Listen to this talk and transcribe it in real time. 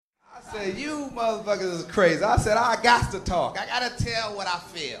said, you motherfuckers is crazy. I said, I got to talk. I got to tell what I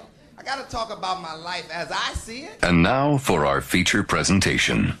feel. I got to talk about my life as I see it. And now for our feature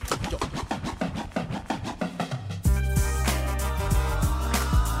presentation.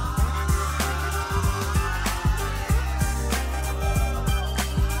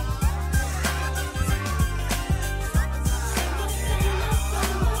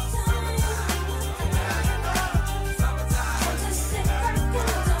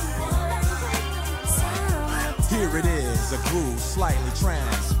 Here it is, a groove slightly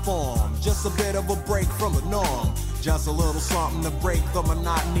transformed. Just a bit of a break from the norm. Just a little something to break the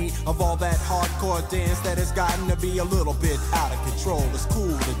monotony of all that hardcore dance that has gotten to be a little bit out of control. It's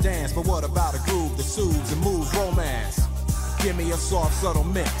cool to dance, but what about a groove that soothes and moves romance? Give me a soft, subtle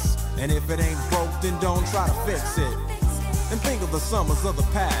mix. And if it ain't broke, then don't try to fix it. And think of the summers of the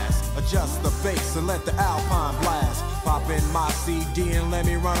past. Adjust the bass and let the alpine blast. Pop in my CD and let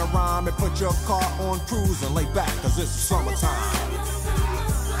me run a rhyme and put your car on cruise and lay back, cause it's summertime.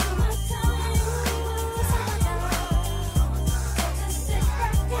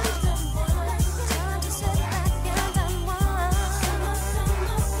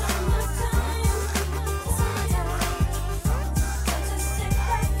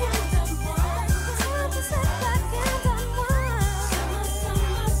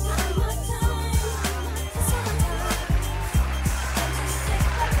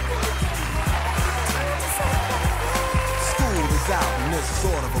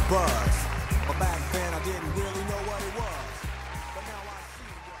 Sort of a buzz, but back then I didn't really know what it was, but now I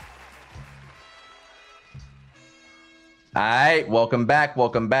see what... All right,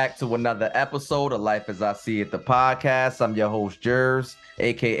 welcome back to another episode of Life as I See It, the podcast. I'm your host, Gert,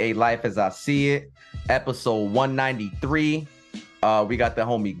 aka Life as I See It, episode 193. We got the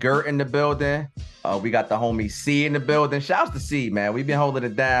homie Gert in the building. We got the homie C in the building. Shouts to C, man. We've been holding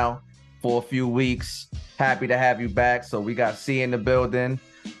it down for a few weeks. Happy to have you back. So we got C in the building.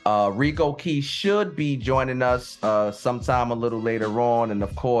 Rico Key should be joining us sometime a little later on. And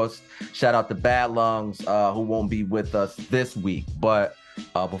of course, shout out to Bad Lungs, who won't be with us this week. But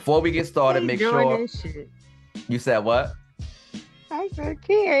before we get started, make sure... Shit. You said what? I said,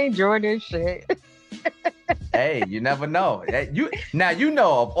 Key ain't joining this shit. Hey, you never know. You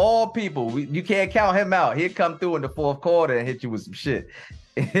know, of all people, you can't count him out. He'll come through in the fourth quarter and hit you with some shit.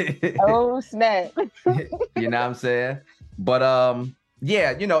 Oh, snap. You know what I'm saying? But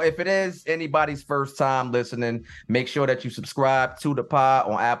yeah, you know, if it is anybody's first time listening, make sure that you subscribe to the pod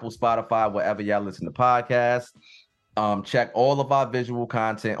on Apple, Spotify, wherever y'all listen to podcasts. Check all of our visual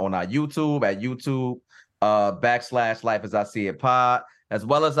content on our YouTube at YouTube / Life as I See It pod, as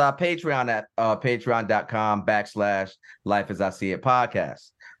well as our Patreon at patreon.com / Life as I See It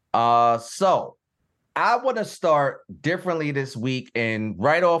podcast. So I want to start differently this week, and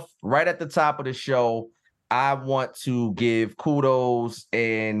right at the top of the show, I want to give kudos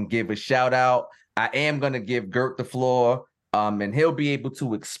and give a shout out. I am going to give Gert the floor, and he'll be able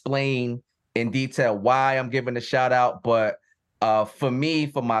to explain in detail why I'm giving a shout out. But for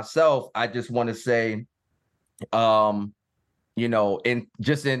myself, I just want to say, you know,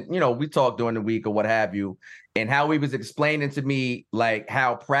 we talked during the week or what have you, and how he was explaining to me like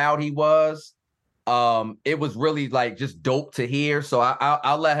how proud he was. It was really like just dope to hear. So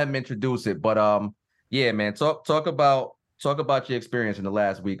I'll let him introduce it. But yeah, man, talk about your experience in the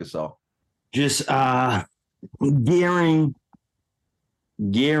last week or so. Just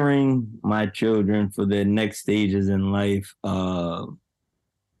gearing my children for their next stages in life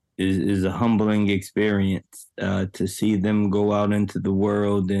is a humbling experience. To see them go out into the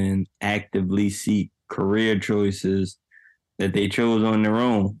world and actively seek career choices that they chose on their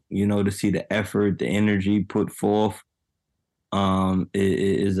own, you know, to see the effort, the energy put forth, it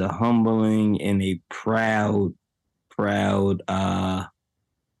is a humbling and a proud time,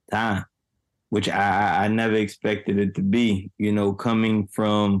 which I never expected it to be, you know, coming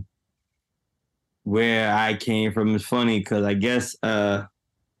from where I came from. It's funny because I guess, I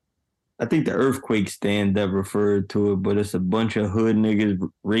think the earthquake stand-up referred to it, but it's a bunch of hood niggas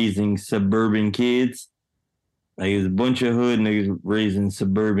raising suburban kids. Like, it's a bunch of hood niggas raising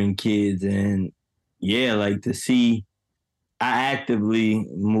suburban kids. And yeah, like, to see, I actively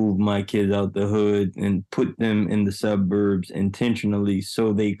moved my kids out the hood and put them in the suburbs intentionally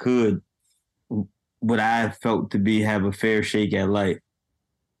so they could, what I felt to be, have a fair shake at life.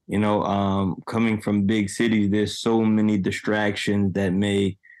 You know, coming from big cities, there's so many distractions that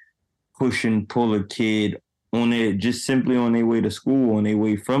may push and pull a kid on it, just simply on their way to school, on their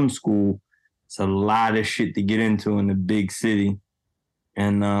way from school. It's a lot of shit to get into in a big city.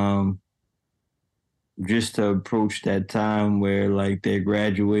 And just to approach that time where like they're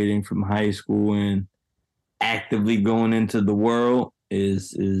graduating from high school and actively going into the world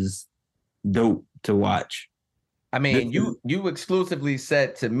is dope to watch. I mean, you exclusively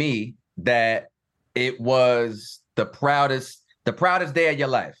said to me that it was the proudest day of your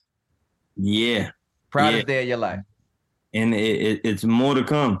life. Yeah. Proudest day of your life. And it's more to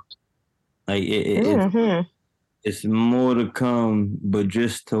come. Like it's more to come, but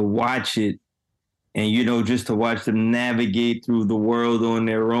just to watch it and, you know, just to watch them navigate through the world on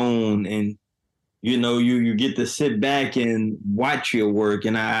their own. And, you know, you get to sit back and watch your work.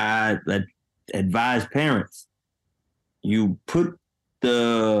 And I advise parents, you put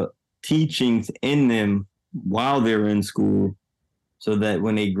the teachings in them while they're in school so that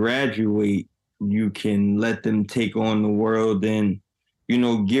when they graduate, you can let them take on the world and, you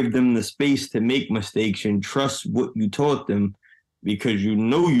know, give them the space to make mistakes and trust what you taught them because you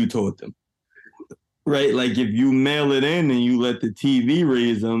know you taught them. Right? Like if you mail it in and you let the TV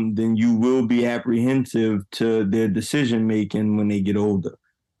raise them, then you will be apprehensive to their decision making when they get older.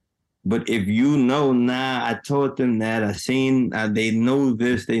 But if you know, I taught them that, they know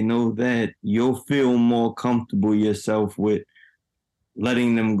this, they know that, you'll feel more comfortable yourself with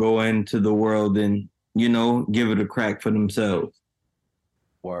letting them go into the world and, you know, give it a crack for themselves.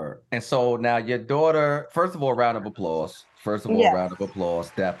 Word. And so now your daughter, first of all, round of applause. Round of applause,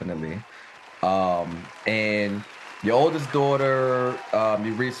 definitely. And your oldest daughter,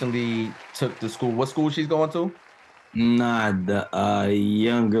 you recently took to school. What school she's going to? Nah, the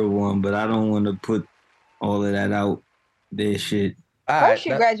younger one, but I don't want to put all of that out there shit. First,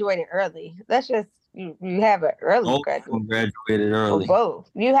 you graduated early. That's just you have an early graduation. Graduated early. Both.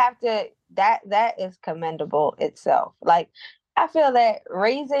 You have to. That is commendable itself. Like I feel that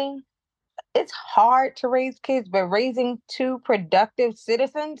it's hard to raise kids, but raising two productive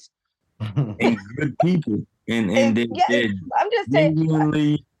citizens and good people, and they're I'm just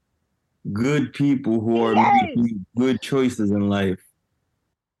saying, good people who are making good choices in life.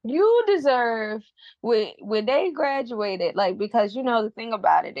 You deserve when they graduated, like, because you know the thing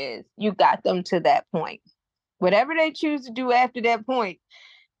about it is you got them to that point. Whatever they choose to do after that point,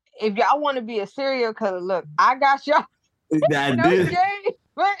 if y'all want to be a serial killer, look, I got y'all. I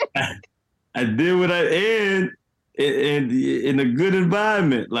did what I and in a good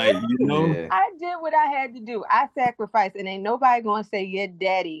environment, like, you know. Yeah. I did what I had to do. I sacrificed, and ain't nobody gonna say your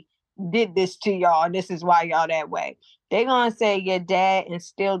daddy did this to y'all. This is why y'all that way. They're gonna say your dad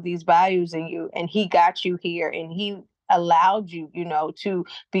instilled these values in you, and he got you here, and he allowed you, you know, to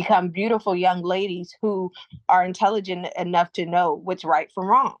become beautiful young ladies who are intelligent enough to know what's right from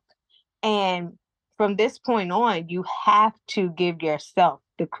wrong. And from this point on, you have to give yourself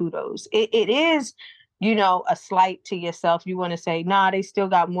the kudos. It is, you know, a slight to yourself. You want to say, nah, they still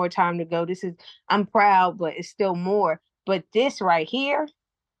got more time to go. I'm proud, but it's still more. But this right here,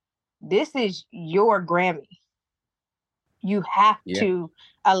 this is your Grammy. You have to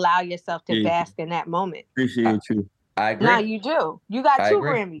allow yourself to bask in that moment. Appreciate you. I agree. No, you do. You got two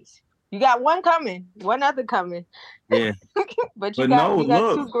Grammys. You got one coming, one other coming. Yeah. but you got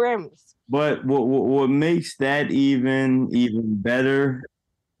two Grammys. But what makes that even better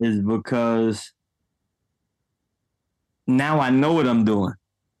is because now I know what I'm doing,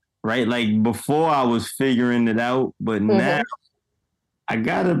 right? Like before I was figuring it out, but now I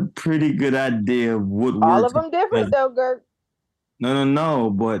got a pretty good idea of what works. All of them different though, Gert.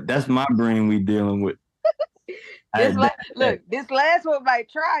 No, but that's my brain we dealing with. This last one might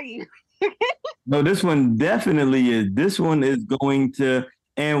try you. No, this one definitely is. This one is going to,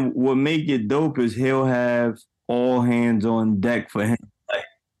 and what make it dope is he'll have all hands on deck for him. Like,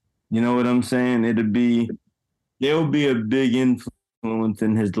 you know what I'm saying? There'll be a big influence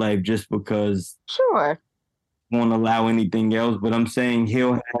in his life just because. Sure. Won't allow anything else, but I'm saying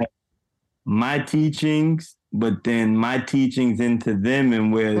he'll have my teachings, but then my teachings into them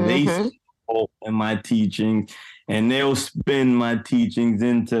and where they in my teachings, and they'll spin my teachings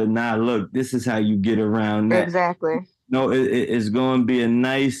into, look, this is how you get around that. Exactly. No, it's going to be a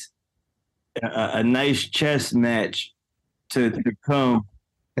nice chess match to come.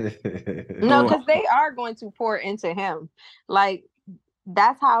 No, because they are going to pour into him. Like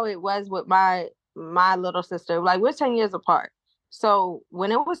that's how it was with my little sister. Like we're 10 years apart. So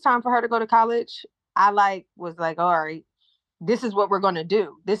when it was time for her to go to college, I was like, all right, this is what we're going to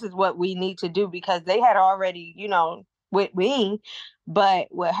do. This is what we need to do, because they had already, you know, with me, but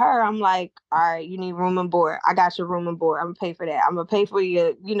with her, I'm like, all right, you need room and board. I got your room and board. I'm gonna pay for that. I'm gonna pay for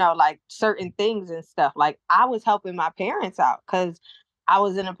your, you know, like certain things and stuff. Like I was helping my parents out because I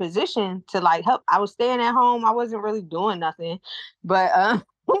was in a position to like help. I was staying at home. I wasn't really doing nothing, but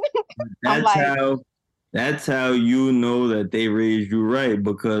I'm like, That's how you know that they raised you right,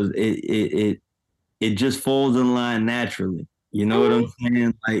 because it just falls in line naturally. You know what I'm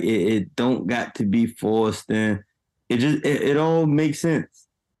saying? Like it don't got to be forced, and it all makes sense.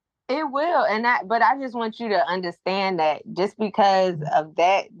 It will, but I just want you to understand that just because of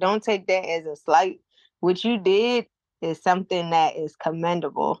that, don't take that as a slight. What you did is something that is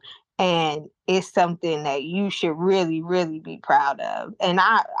commendable, and it's something that you should really, really be proud of. And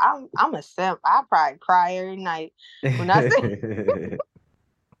I'm a simp. I probably cry every night when I say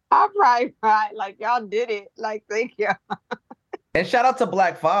I probably cry like y'all did it. Like thank you. And shout out to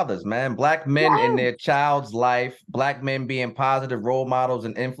Black fathers, man. Black men in Yes. their child's life, Black men being positive role models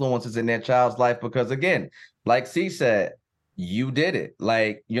and influences in their child's life. Because again, like C said, you did it.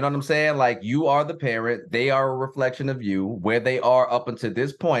 Like, you know what I'm saying? Like, you are the parent. They are a reflection of you. Where they are up until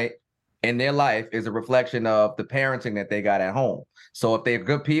this point in their life is a reflection of the parenting that they got at home. So if they're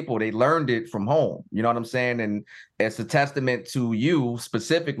good people, they learned it from home. You know what I'm saying? And it's a testament to you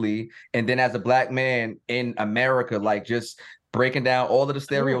specifically. And then as a Black man in America, like just breaking down all of the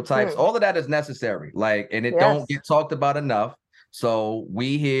stereotypes, all of that is necessary. Like, and it don't Yes. get talked about enough. So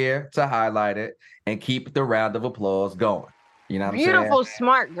we here to highlight it and keep the round of applause going. You know what I'm Beautiful,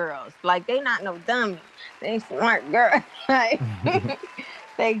 smart girls. Like they not no dummies. They smart girls. Like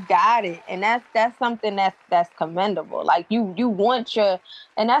they got it, and that's something that's commendable. Like you want your,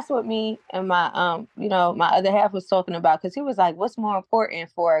 and that's what me and my my other half was talking about, because he was like, what's more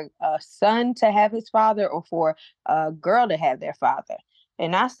important for a son to have his father or for a girl to have their father?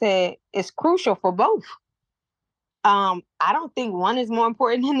 And I said it's crucial for both. I don't think one is more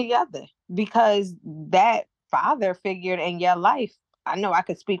important than the other, because that father figure in your life, I know I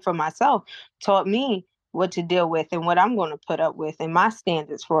could speak for myself, taught me what to deal with and what I'm going to put up with and my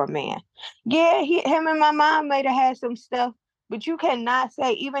standards for a man. Yeah, him and my mom might have had some stuff, but you cannot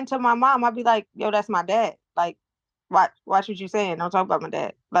say, even to my mom, I'd be like, yo, that's my dad. Like, watch what you're saying. Don't talk about my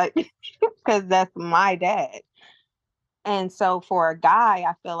dad. Like, because that's my dad. And so for a guy,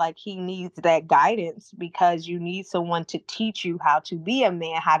 I feel like he needs that guidance, because you need someone to teach you how to be a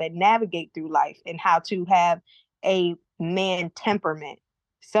man, how to navigate through life, and how to have a man temperament.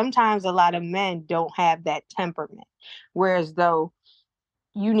 Sometimes a lot of men don't have that temperament. Whereas though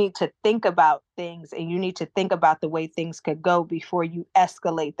you need to think about things, and you need to think about the way things could go before you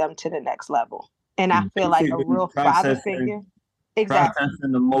escalate them to the next level. And I feel like a Basically, real father figure. Exactly.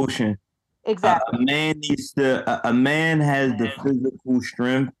 processing emotion. A Exactly. man needs to. A man has the physical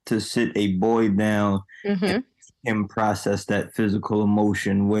strength to sit a boy down and Hmm. him process that physical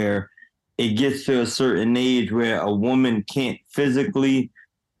emotion. Where it gets to a certain age where a woman can't physically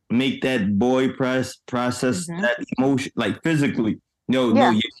make that boy process Hmm. that emotion, like physically. No,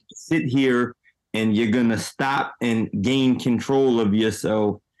 Yeah, you sit here and you're gonna stop and gain control of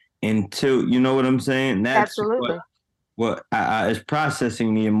yourself until, you know what I'm saying. That's absolutely. what is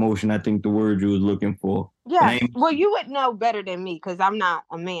processing the emotion. I think the word you was looking for. And I Yes. ain't, Well, you would know better than me because I'm not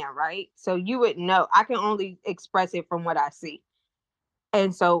a man, right? So you would know. I can only express it from what I see.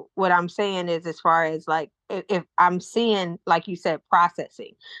 And so what I'm saying is, as far as like, if I'm seeing, like you said,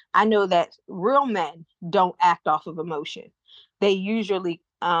 processing, I know that real men don't act off of emotion. They usually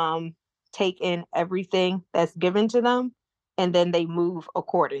take in everything that's given to them, and then they move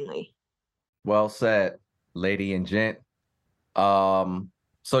accordingly. Well said, lady and gent.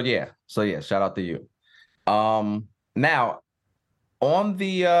 So yeah, shout out to you. Now on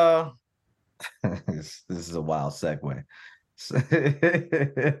the this is a wild segue.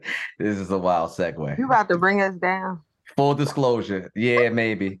 This is a wild segue. You about to bring us down. Full disclosure. Yeah,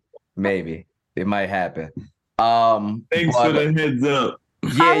 maybe it might happen. thanks for the heads up.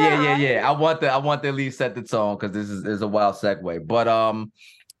 Yeah. I want to at least set the tone, because this is a wild segue. But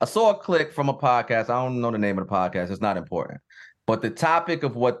I saw a clip from a podcast. I don't know the name of the podcast. It's not important. But the topic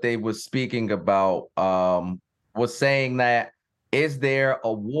of what they were speaking about was saying that, is there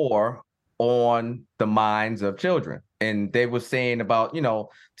a war on the minds of children? And they were saying about,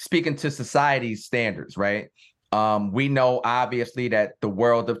 speaking to society's standards, right? We know obviously that the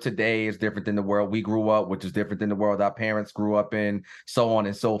world of today is different than the world we grew up, which is different than the world our parents grew up in, so on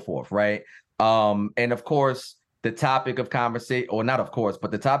and so forth, right? And of course, the topic of conversation, or not of course,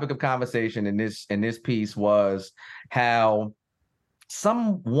 but the topic of conversation in this piece was how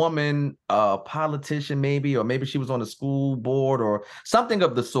some woman, politician maybe, or maybe she was on the school board or something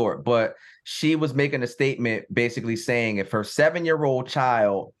of the sort, but she was making a statement basically saying, if her 7-year-old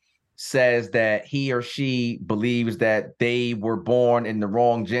child says that he or she believes that they were born in the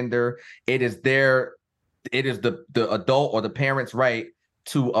wrong gender, it is the adult or the parent's right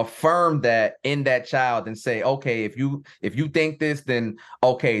to affirm that in that child and say, okay, if you think this, then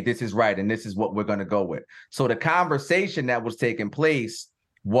okay, this is right, and this is what we're going to go with. So the conversation that was taking place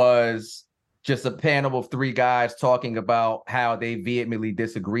was just a panel of three guys talking about how they vehemently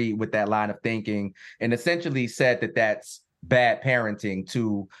disagreed with that line of thinking, and essentially said that that's bad parenting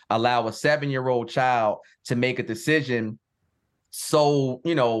to allow a 7-year-old child to make a decision so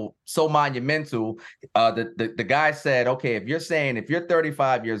monumental. The guy said, okay, if you're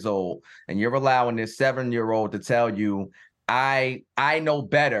 35 years old and you're allowing this 7-year-old to tell you, I know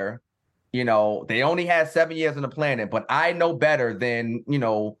better, they only had 7 years on the planet, but I know better than,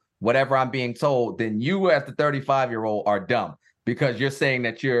 whatever I'm being told, then you as the 35-year-old are dumb, because you're saying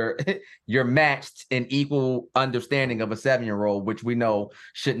that you're matched in equal understanding of a 7-year-old, which we know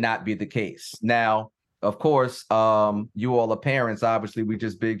should not be the case. Now, of course, you all are parents. Obviously, we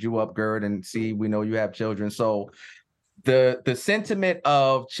just bigged you up, Gert, and we know you have children. So the sentiment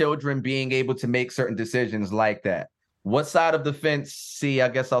of children being able to make certain decisions like that, what side of the fence, I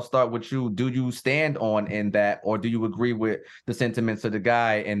guess I'll start with you. Do you stand on in that, or do you agree with the sentiments of the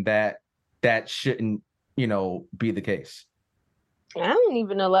guy and that shouldn't, be the case? I don't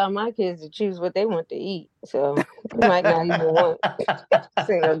even allow my kids to choose what they want to eat. So you might not even want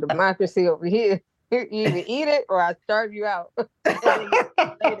no democracy over here. You either eat it or I starve you out. You're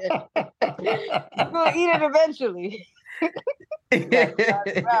gonna eat it eventually.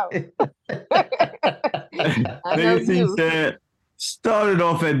 I know you said, started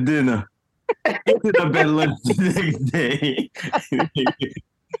off at dinner, ended up at lunch the next day.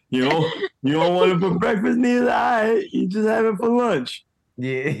 You don't want it for breakfast, neither. All right, you just have it for lunch.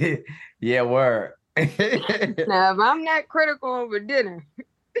 Yeah, word. Now, if I'm not critical over dinner,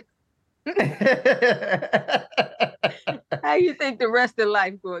 how you think the rest of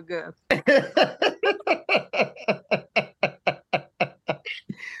life gonna go?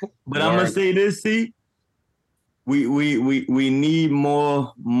 But I'm gonna say this, we need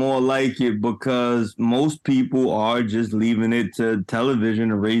more like it, because most people are just leaving it to television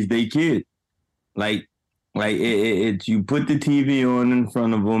to raise their kid. Like it you put the TV on in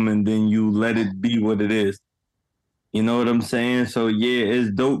front of them and then you let it be what it is. You know what I'm saying? So yeah,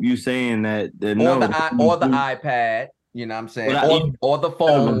 it's dope you saying that. Or the iPad, you know what I'm saying? Or the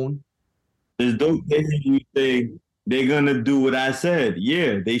phone. It's dope that you say they're gonna do what I said.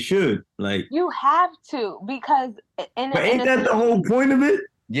 Yeah, they should. Like, you have to, because but ain't that the whole point of it?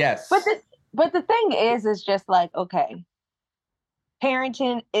 Yes. But the thing is, it's just like, okay,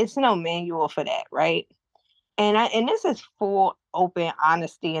 parenting, it's no manual for that, right? And this is full open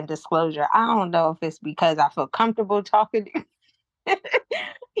honesty and disclosure. I don't know if it's because I feel comfortable talking to you.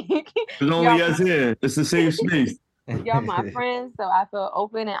 It's only us here. It's a safe space. Y'all my friends, so I feel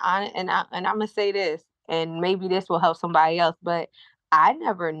open and honest, and I'm gonna say this, and maybe this will help somebody else, but I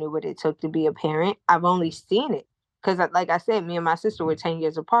never knew what it took to be a parent. I've only seen it, because like I said, me and my sister were 10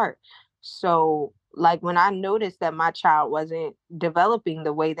 years apart. So like when I noticed that my child wasn't developing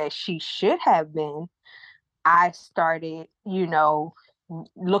the way that she should have been, I started,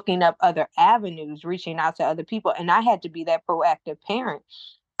 looking up other avenues, reaching out to other people, and I had to be that proactive parent.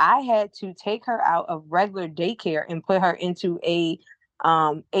 I had to take her out of regular daycare and put her into a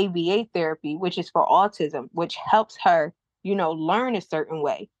ABA therapy, which is for autism, which helps her, learn a certain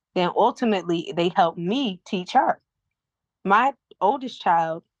way. Then ultimately, they help me teach her. My oldest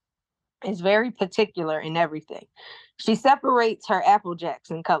child is very particular in everything. She separates her Apple Jacks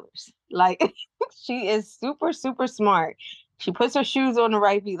in colors. Like, she is super, super smart. She puts her shoes on the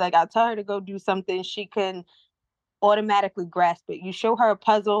right feet. Like, I tell her to go do something, she can automatically grasp it. You show her a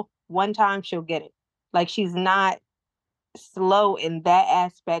puzzle one time, she'll get it. Like, she's not slow in that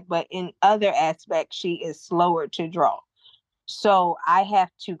aspect, but in other aspects, she is slower to draw. So I have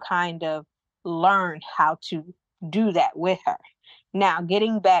to kind of learn how to do that with her. Now,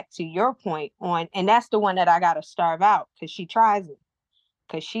 getting back to your point on, and that's the one that I got to starve out, because she tries it.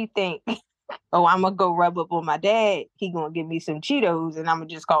 Because she think, oh, I'm going to go rub up on my dad. He going to give me some Cheetos and I'm going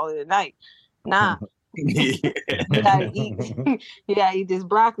to just call it a night. Nah. You gotta eat this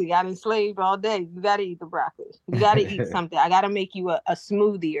broccoli. I've been slaved all day. You gotta eat the broccoli. You gotta eat something. I gotta make you a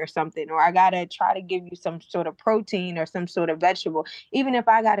smoothie or something, or I gotta try to give you some sort of protein or some sort of vegetable, even if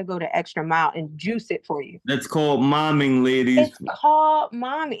I gotta go the extra mile and juice it for you. That's called momming, ladies. It's called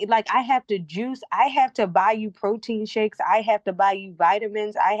mommy. Like, I have to juice. I have to buy you protein shakes. I have to buy you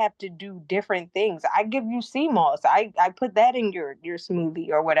vitamins. I have to do different things. I give you sea moss. I put that in your smoothie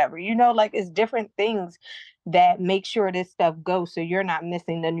or whatever. Like, it's different things that make sure this stuff goes, so you're not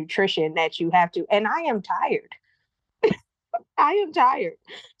missing the nutrition that you have to. And I am tired. I am tired.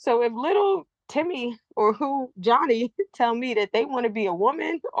 So if little Timmy or who Johnny tell me that they want to be a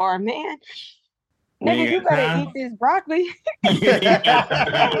woman or a man, nigga, you better eat this broccoli. Take your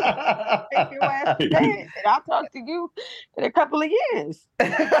ass to bed, and I'll talk to you in a couple of years. I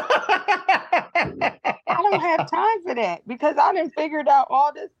don't have time for that because I done figured out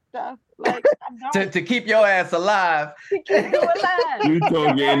all this stuff. Like I don't to keep your ass alive. to keep you alive. You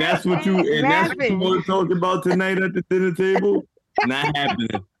talking, and that's what you want to talk about tonight at the dinner table? Not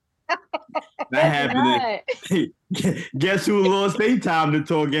happening. Not happening. Guess who lost their time to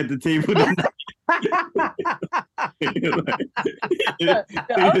talk at the table tonight?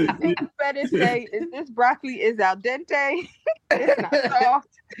 The only thing you better say is this broccoli is al dente. It's not soft.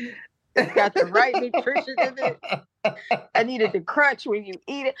 It's got the right nutrition in it. I needed to crunch when you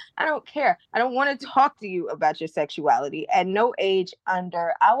eat it. I don't care. I don't want to talk to you about your sexuality. At no age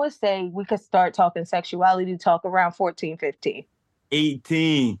under, I would say we could start talking sexuality talk around 14, 15.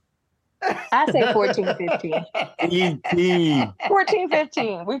 18. I say 14, 15. 18. 14,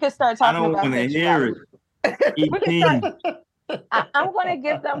 15. We could start talking about sexuality. Hear it. 18. I'm going to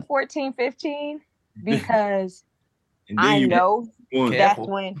give them 14, 15 because I know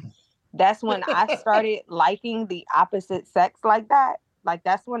that's when I started liking the opposite sex like that. Like,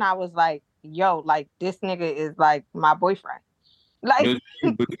 that's when I was like, yo, like, this nigga is like my boyfriend. Like,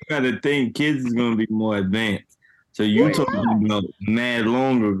 but you gotta think kids is gonna be more advanced. So you talking about mad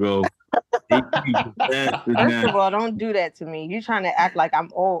long ago. First of all, don't do that to me. You trying to act like I'm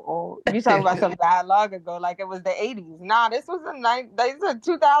old. You talking about some bad long ago, like it was the 80s. Nah, this was the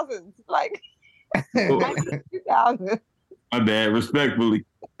 2000s. Like 2000s. My bad, respectfully.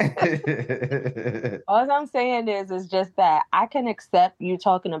 All I'm saying is just that I can accept you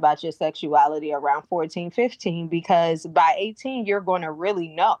talking about your sexuality around 14, 15, because by 18, you're going to really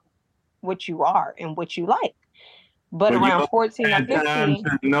know what you are and what you like. But around 14 or 15.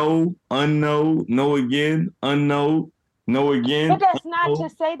 No, unknow, know again, unknow, know again. But that's not to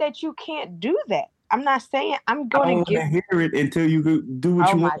say that you can't do that. I'm not saying I'm going to hear it until you do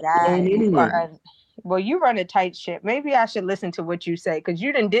what you want. Oh my God. Anyway. Well, you run a tight ship. Maybe I should listen to what you say because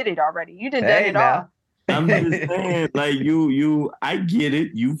you done did it already. You done done it all. I'm just saying, like I get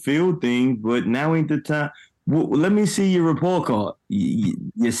it. You feel things, but now ain't the time. Well, let me see your report card.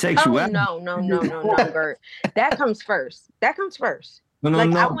 Your sexuality. Oh, no, Gert. That comes first. No.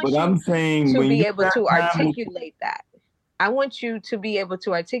 But I'm saying to be able to articulate that. I want you to be able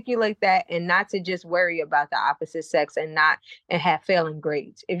to articulate that and not to just worry about the opposite sex and have failing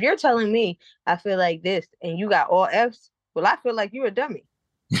grades. If you're telling me I feel like this and you got all F's, well, I feel like you're a dummy.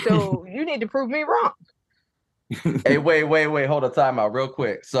 So you need to prove me wrong. Hey, wait, hold a time out real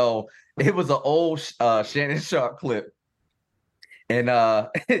quick. So it was an old Shannon Sharp clip. And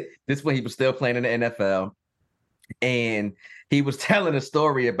this when he was still playing in the NFL. And he was telling a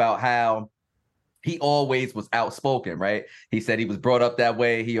story about how he always was outspoken, right? He said he was brought up that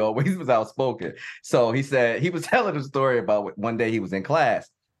way. He always was outspoken. So he said he was telling a story about one day he was in class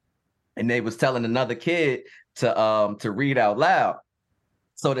and they was telling another kid to read out loud.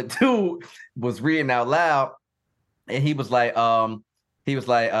 So the dude was reading out loud and he was like,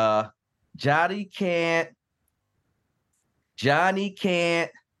 Johnny can't. He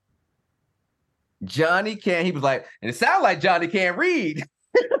was like, and it sounded like Johnny can't read.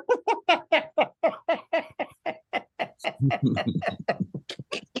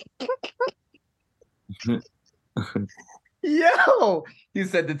 Yo, he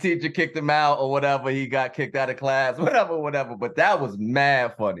said the teacher kicked him out or whatever. He got kicked out of class, whatever. But that was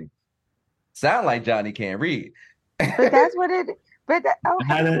mad funny. Sound like Johnny can't read. But that's what it. But how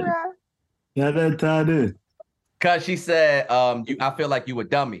that tied in? Cause she said, I feel like you a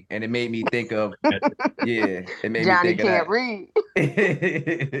dummy, and it made me think of it made Johnny me think can't of read.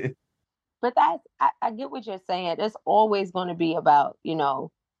 But I get what you're saying. It's always going to be about,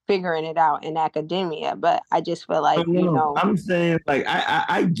 figuring it out in academia. But I just feel like, I'm saying, like,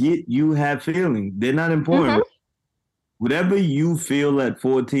 I get you have feelings. They're not important. Mm-hmm. Whatever you feel at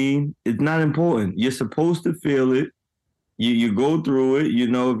 14, it's not important. You're supposed to feel it. You go through it,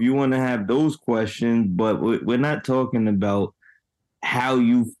 if you want to have those questions, but we're not talking about how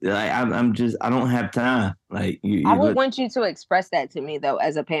you, like, I don't have time. Like, I would want you to express that to me though,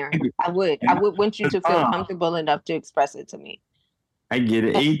 as a parent. I would want you to feel comfortable enough to express it to me. I get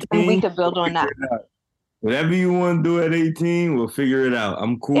it. 18. And we could build on that. Whatever you want to do at 18, we'll figure it out.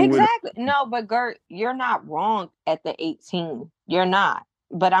 I'm cool with it. Exactly. No, but Gert, you're not wrong at the 18. You're not.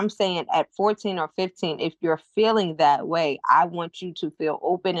 But I'm saying at 14 or 15, if you're feeling that way, I want you to feel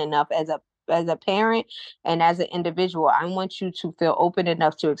open enough as a parent and as an individual. I want you to feel open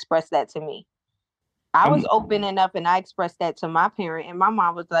enough to express that to me. I was open enough and I expressed that to my parent, and my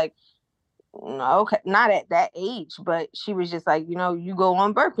mom was like, No, okay, not at that age, but she was just like, you go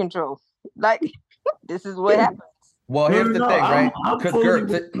on birth control. Like, this is what happens. Well, No, here's no, the no, thing, right? I'm Because fully Gert,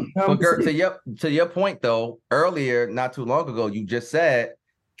 with the but Gert, conversation. to your point though, earlier, not too long ago, you just said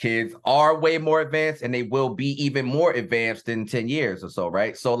kids are way more advanced and they will be even more advanced in 10 years or so,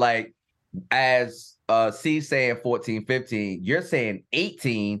 right? So like as C saying 14, 15, you're saying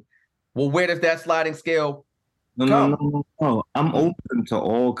 18. Well, where does that sliding scale No, no, no, come? no, no. I'm open to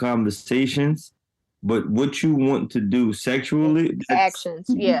all conversations, but what you want to do sexually, that's Actions.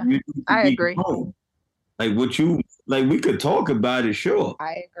 Yeah, you need to I be agree. grown. Like what you like, we could talk about it, sure,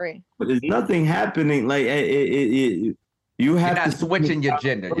 I agree. but there's nothing happening. Like you You're have not to switching your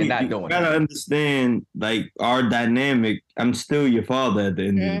gender. You're not you doing gotta that. understand, like our dynamic. I'm still your father at the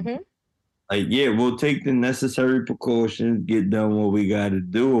end of the day. Mm-hmm. Like, yeah, we'll take the necessary precautions, get done what we got to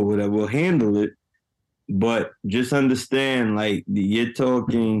do or whatever. We'll handle it. But just understand, like, you're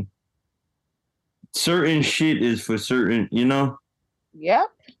talking certain shit is for certain, Yep.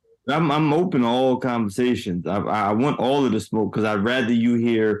 I'm open to all conversations. I want all of the smoke because I'd rather you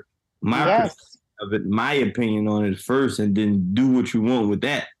hear my perspective Yes. of it, my opinion on it first, and then do what you want with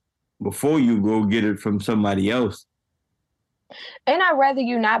that before you go get it from somebody else. And I'd rather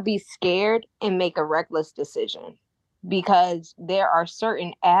you not be scared and make a reckless decision, because there are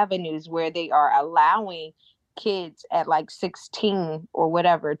certain avenues where they are allowing kids at like 16 or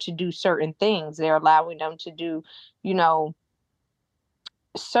whatever to do certain things. They're allowing them to do,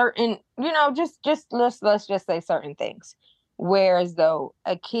 certain, just let's just say certain things. Whereas though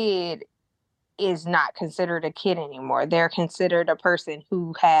a kid is not considered a kid anymore. They're considered a person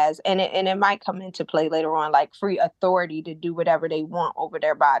who has, and it might come into play later on, like free authority to do whatever they want over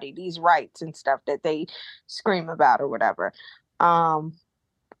their body, these rights and stuff that they scream about or whatever. I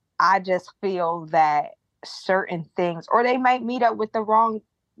just feel that certain things, or they might meet up with the wrong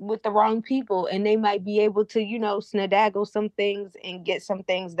people, and they might be able to, snadaggle some things and get some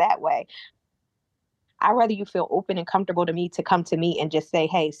things that way. I'd rather you feel open and comfortable to come to me and just say,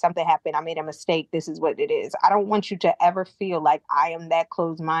 hey, something happened. I made a mistake. This is what it is. I don't want you to ever feel like I am that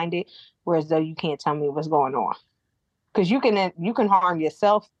closed-minded, whereas though you can't tell me what's going on. Because you can harm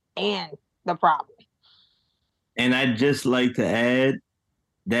yourself and the problem. And I'd just like to add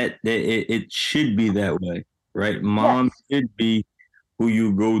that it should be that way, right? Mom should be who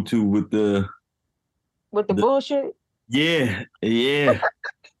you go to with the bullshit. Yeah.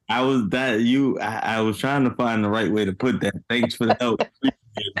 I was trying to find the right way to put that. Thanks for the help.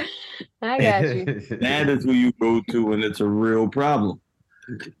 I got you. That is who you go to when it's a real problem.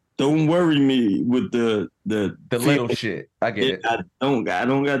 Don't worry me with the little shit. I get it. I don't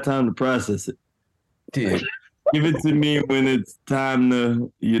got time to process it. Yeah. Give it to me when it's time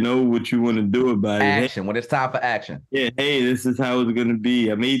to, what you want to do about it. Action, when it's time for action. Yeah, hey, this is how it's going to be.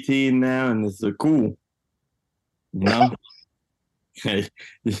 I'm 18 now, and it's cool. Hey.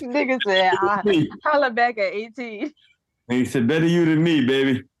 Nigga said, holla back at 18. He said, better you than me,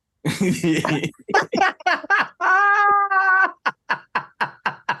 baby.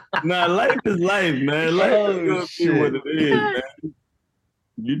 Nah, life is life, man. Life is going to be what it is, man.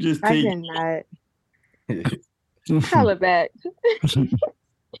 You just take it. Holla back.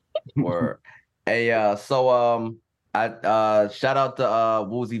 Word. Hey, I shout out to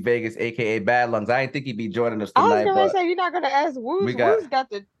Woozy Vegas, aka Bad Lungs. I didn't think he'd be joining us tonight. I was gonna say you're not gonna ask Wooz. Wooz got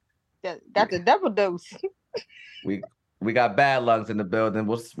the double dose. we got Bad Lungs in the building.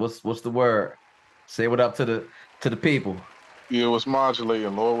 What's the word? Say what up to the people. Yeah, what's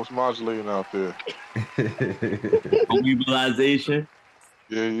modulating, Lord? What's modulating out there? Mobilization.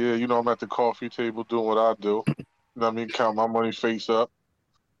 Yeah. I'm at the coffee table doing what I do. You know what I mean? Count my money face up.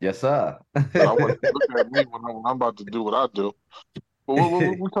 Yes, sir. But I want you to look at me when I'm about to do what I do. But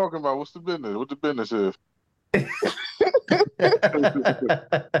what we talking about? What's the business? What the business is?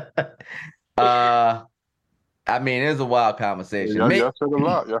 I mean, it's a wild conversation. Y'all said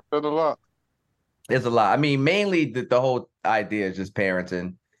a lot. It's a lot. I mean, mainly the whole idea is just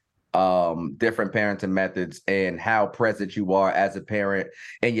parenting, different parenting methods, and how present you are as a parent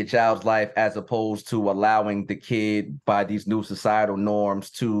in your child's life, as opposed to allowing the kid by these new societal norms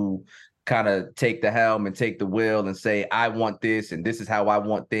to kind of take the helm and take the wheel and say, I want this, and this is how I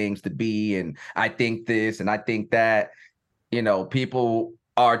want things to be, and I think this, and I think that. People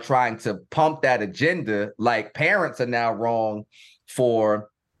are trying to pump that agenda, like parents are now wrong for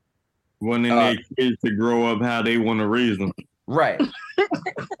wanting their kids to grow up how they want to raise them. Right.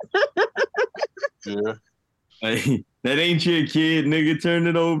 Yeah. Like, that ain't your kid, nigga. Turn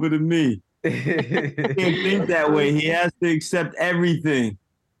it over to me. He can't think that way. He has to accept everything.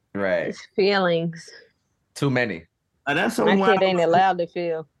 Right. His feelings. Too many. That's my kid ain't allowed to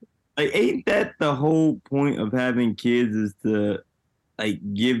feel. Like, ain't that the whole point of having kids is to like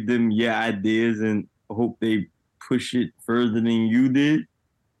give them your ideas and hope they push it further than you did?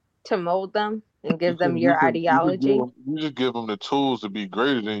 To mold them and give them You your could, ideology. you just give them the tools to be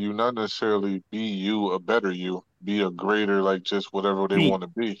greater than you, not necessarily be you, a better you, be a greater, like just whatever they want to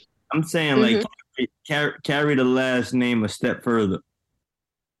be. I'm saying Mhm. like carry the last name a step further.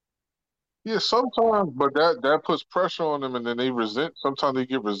 Yeah, sometimes, but that puts pressure on them, and then they resent. Sometimes they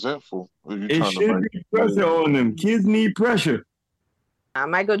get resentful if you're It trying to should like. be pressure on them. Kids need pressure.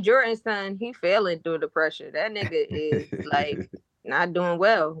 Michael Jordan's son, he failing through the pressure. That nigga is like not doing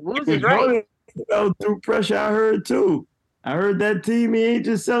well. Wooz is right. Jordan fell through pressure. I heard too. I heard that team he ain't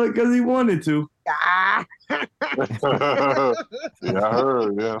just sell it because he wanted to. Ah, Yeah, I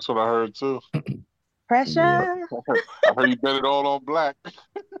heard. Yeah, that's what I heard too. pressure. I heard you bet it all on black.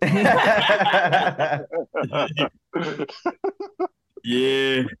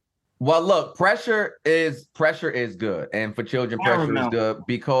 Yeah. Well, look, pressure is good, and for children, pressure is Paramount. good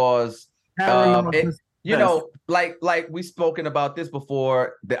because Paramount it, you success. know, like we spoken about this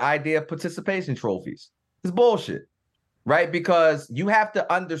before, the idea of participation trophies is bullshit, right? Because you have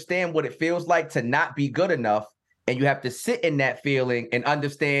to understand what it feels like to not be good enough, and you have to sit in that feeling and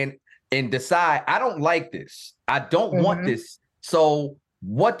understand and decide, I don't like this, I don't want this, so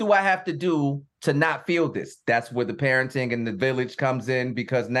what do I have to do to not feel this? That's where the parenting and the village comes in,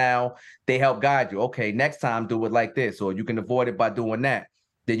 because now they help guide you. Okay, next time do it like this, or you can avoid it by doing that.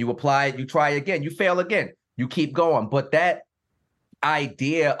 Then you apply it, you try again, you fail again, you keep going. But that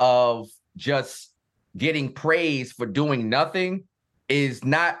idea of just getting praise for doing nothing is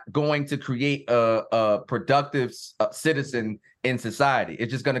not going to create a productive citizen in society.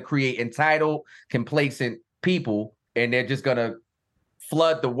 It's just going to create entitled, complacent people, and they're just going to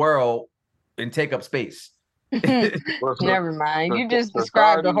flood the world and take up space. Never mind. You just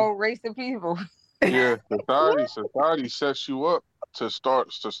described the whole race of people. Yeah, society sets you up to start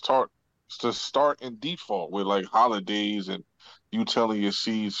in default with like holidays and you telling your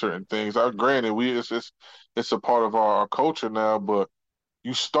seed certain things. Granted, it's a part of our culture now, but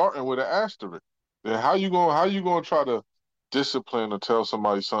you starting with an asterisk. Then how you gonna try to discipline or tell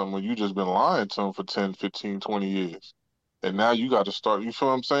somebody something when you just been lying to them for 10, 15, 20 years? And now you got to start, you feel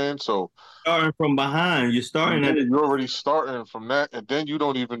what I'm saying? So Starting from behind. You're starting at you're already starting from that, and then you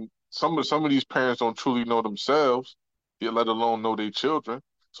don't even some of these parents don't truly know themselves, yet let alone know their children.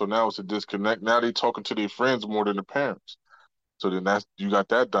 So now it's a disconnect. Now they talking to their friends more than the parents. So then you got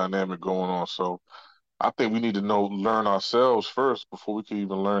that dynamic going on. So I think we need to learn ourselves first before we can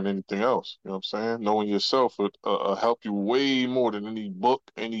even learn anything else. You know what I'm saying? Knowing yourself would help you way more than any book,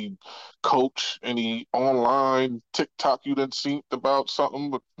 any coach, any online TikTok you done seen about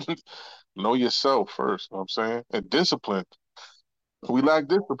something. But know yourself first. You know what I'm saying? And discipline. We lack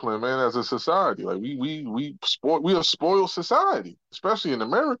discipline, man, as a society. Like we a spoiled society, especially in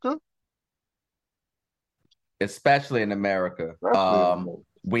America. Especially in America. Especially in America.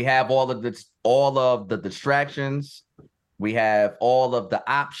 We have all of the distractions, we have all of the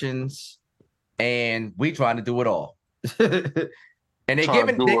options, and we trying to do it all. And they Trying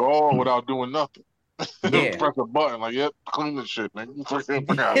to giving do it all without doing nothing. Yeah. Press a button, like, yep, clean this shit, man.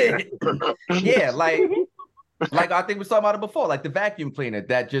 Yeah, like I think we talked about it before, like the vacuum cleaner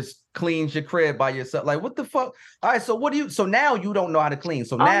that just cleans your crib by yourself. Like, what the fuck? All right, so now you don't know how to clean.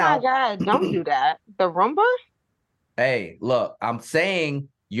 So now, oh my God, don't do that. The Roomba? hey, look, I'm saying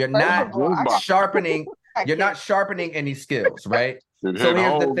you're First not of all, I got- sharpening, I you're not can't. sharpening any skills, right? It So hit here's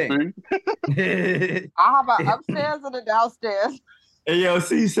the home, thing. see? I have an upstairs and a downstairs. Hey, yo,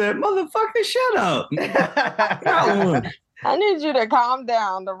 C said, motherfucker, shut up. I need you to calm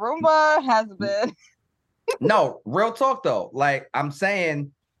down. The Roomba has been. No, real talk though. Like I'm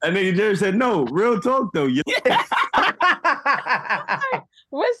saying, And nigga Jerry said, no, real talk though.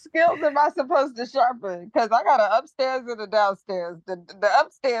 What skills am I supposed to sharpen? Because I got an upstairs and a downstairs. The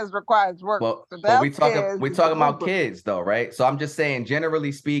upstairs requires work. well, The but we downstairs talking is about the Roomba. kids though, right? So I'm just saying,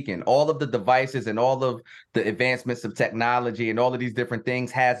 generally speaking, all of the devices and all of the advancements of technology and all of these different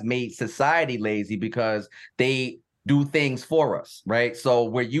things has made society lazy because they do things for us, right? So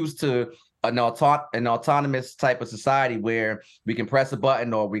we're used to an autonomous type of society where we can press a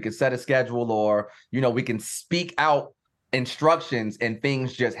button or we can set a schedule or we can speak out instructions and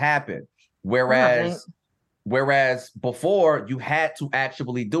things just happen. Whereas before you had to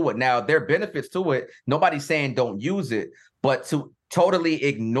actually do it. Now there are benefits to it. Nobody's saying don't use it, but to totally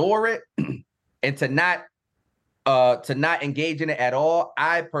ignore it and to not engage in it at all,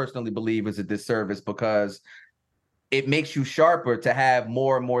 I personally believe is a disservice because it makes you sharper to have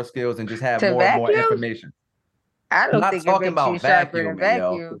more and more skills and just have more and more information. I I'm don't not think it talking makes you about sharper than vacuuming,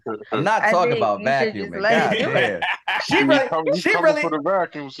 yo. vacuum. I'm not I talking think about you should just vacuuming. let God it do it. damn. She He really, he coming for the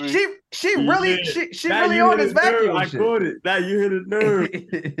vacuum, see? she Yeah. Now really you on hit this a nerve. vacuum I shit. caught it. Now you hit a nerve.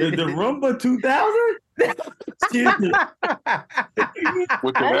 The Rumba 2000?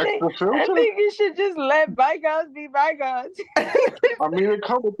 With the extra I filter? think you should just let bygones be bygones. I mean, it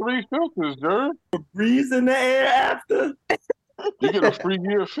comes with 3 filters, Jerry. Breeze in the air after. You get a free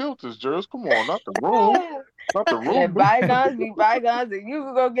year of filters, Jerry. Come on, not the room. Not the room. Let bygones be bygones, and you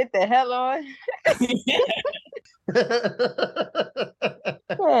can go get the hell on.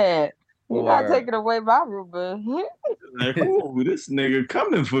 Yeah, you're not Word. taking away my Roomba. Like, oh, this nigga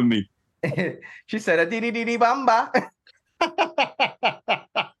coming for me. She said a dee dee dee dee bamba. I'm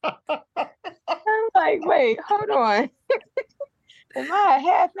like, wait, hold on. Am I a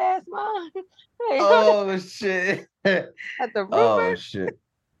half-ass mom? Wait, Oh shit. at the Roomba? Oh shit.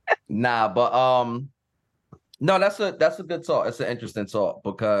 Nah, but no, that's a good talk. It's an interesting talk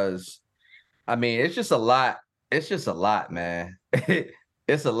because I mean it's just a lot. It's just a lot, man.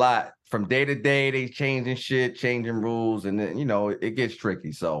 It's a lot. From day to day, they changing shit, changing rules, and then it gets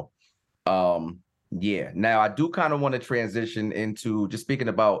tricky. So yeah. Now I do kind of want to transition into just speaking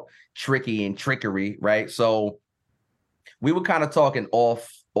about tricky and trickery, right? So we were kind of talking off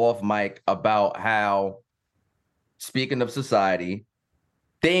mic about how, speaking of society,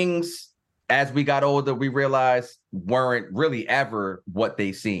 things as we got older, we realized weren't really ever what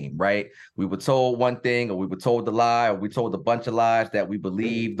they seem, right? We were told one thing, or we were told a lie, or we told a bunch of lies that we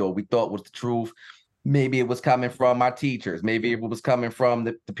believed or we thought was the truth. Maybe it was coming from our teachers. Maybe it was coming from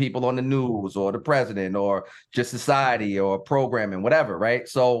the people on the news or the president or just society or programming, whatever, right?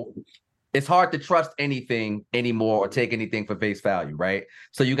 So it's hard to trust anything anymore or take anything for face value, right?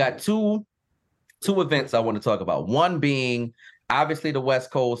 So you got two events I want to talk about. One being, obviously, the West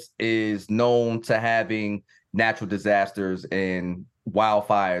Coast is known to having natural disasters and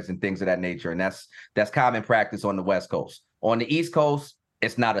wildfires and things of that nature. And that's common practice on the West Coast. On the East Coast,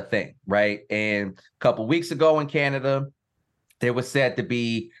 it's not a thing, right? And a couple weeks ago in Canada, there was said to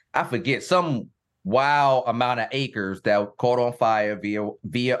be, I forget, some wild amount of acres that caught on fire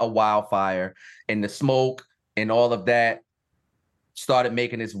via a wildfire, and the smoke and all of that started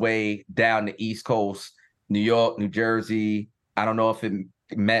making its way down the East Coast, New York, New Jersey. I don't know if it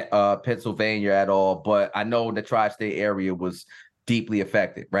met Pennsylvania at all, but I know the tri-state area was deeply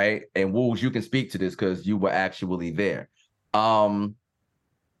affected, right? And Wools, you can speak to this because you were actually there.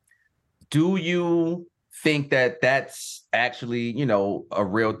 Do you think that that's actually, a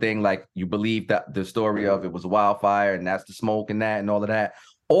real thing? Like, you believe that the story of it was a wildfire and that's the smoke and that and all of that?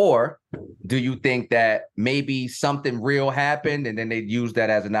 Or do you think that maybe something real happened and then they used that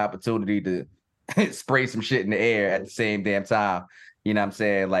as an opportunity to spray some shit in the air at the same damn time? You know what I'm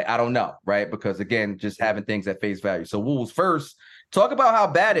saying? Like, I don't know, right? Because again, just having things at face value. So Wools, first, talk about how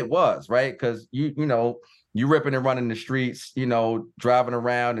bad it was, right? Because you ripping and running the streets, driving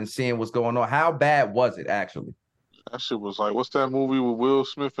around and seeing what's going on. How bad was it actually? That shit was like, what's that movie with Will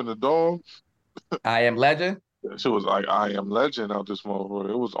Smith and the dog? I Am Legend? That shit was like I Am Legend out this motherfucker.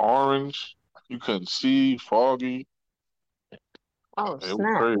 It was orange. You couldn't see, foggy. Oh, It was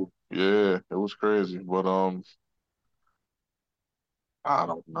snap. crazy. Yeah, it was crazy. But I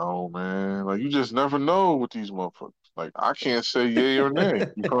don't know, man. Like, you just never know with these motherfuckers. Like, I can't say yay or nay.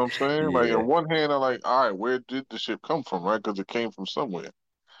 You know what I'm saying? Like, Yeah. on one hand, I'm like, all right, where did the shit come from, right? Because it came from somewhere.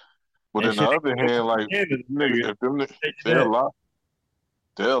 But That on the shit other hand, like, nigga. if them,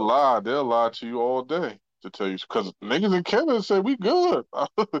 they'll lie to you all day to tell you. Because niggas in Canada say we good.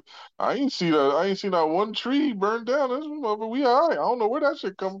 I ain't see not one tree burned down. This motherfucker, we all right. I don't know where that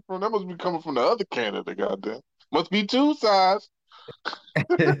shit coming from. That must be coming from the other Canada, goddamn. Must be two sides.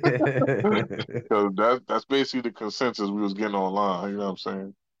 Because that's basically the consensus we was getting online. You know what I'm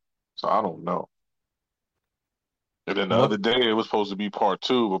saying? So I don't know. And then the other day it was supposed to be part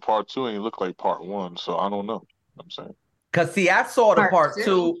 2, but part 2 ain't look like part 1. So I don't know. You know what I'm saying? Because see, I saw the part Part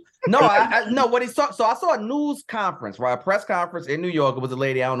 2. No, I no. What he saw. So I saw a news conference, right? A press conference in New York. It was a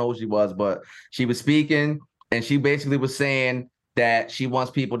lady. I don't know who she was, but she was speaking, and she basically was saying that she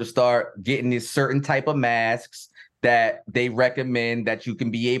wants people to start getting these certain type of masks that they recommend that you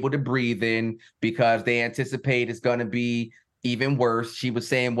can be able to breathe in because they anticipate it's going to be even worse. She was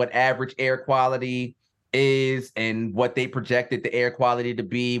saying what average air quality is and what they projected the air quality to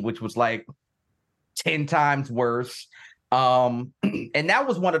be, which was like 10 times worse. And that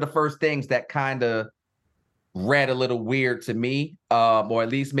was one of the first things that kind of read a little weird to me, or at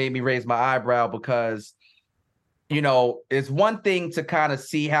least made me raise my eyebrow, because it's one thing to kind of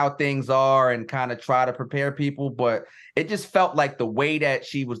see how things are and kind of try to prepare people, but it just felt like the way that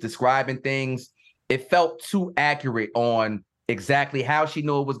she was describing things, it felt too accurate on exactly how she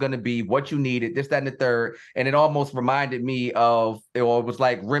knew it was going to be, what you needed, this, that, and the third. And it almost reminded me of, or it was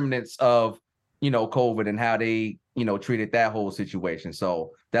like remnants of, COVID and how they, treated that whole situation.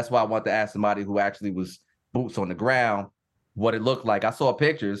 So that's why I want to ask somebody who actually was boots on the ground what it looked like. I saw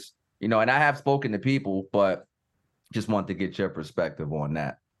pictures, and I have spoken to people, but just want to get your perspective on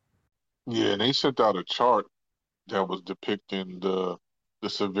that. Yeah, and they sent out a chart that was depicting the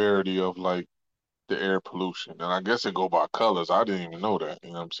severity of like the air pollution. And I guess it go by colors. I didn't even know that. You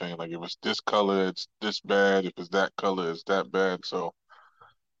know what I'm saying? Like if it's this color, it's this bad. If it's that color, it's that bad. So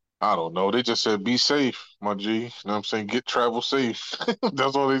I don't know. They just said be safe, my G. You know what I'm saying? Get travel safe.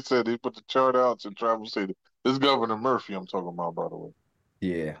 That's all they said. They put the chart out to travel safe. This is Governor Murphy I'm talking about, by the way.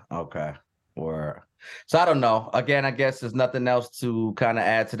 Yeah, okay. Or so I don't know. Again, I guess there's nothing else to kind of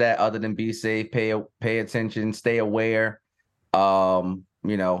add to that other than be safe, pay attention, stay aware. Don't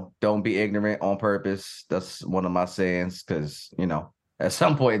be ignorant on purpose. That's one of my sayings, because at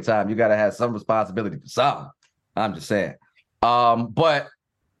some point in time you gotta have some responsibility for something. I'm just saying. But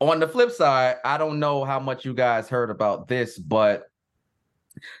on the flip side, I don't know how much you guys heard about this, but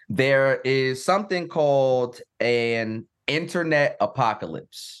there is something called an internet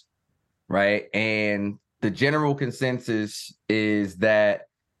apocalypse, right? And the general consensus is that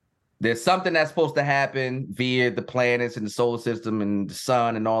there's something that's supposed to happen via the planets and the solar system and the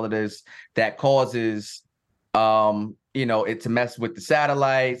sun and all of this that causes, it to mess with the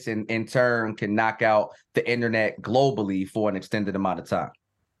satellites and in turn can knock out the internet globally for an extended amount of time.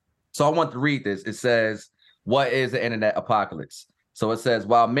 So I want to read this. It says, what is the internet apocalypse? So it says,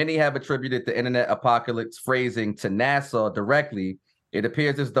 while many have attributed the internet apocalypse phrasing to NASA directly, it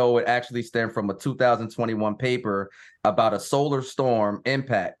appears as though it actually stemmed from a 2021 paper about a solar storm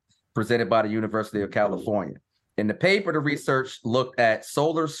impact presented by the University of California. In the paper, the research looked at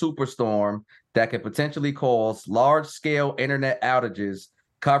solar superstorm that could potentially cause large-scale internet outages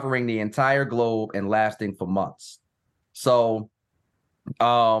covering the entire globe and lasting for months. So,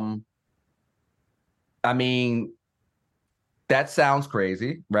 I mean, that sounds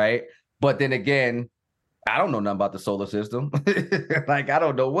crazy, right? But then again, I don't know nothing about the solar system. Like, I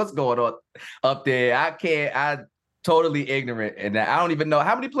don't know what's going on up there. I'm totally ignorant. And I don't even know.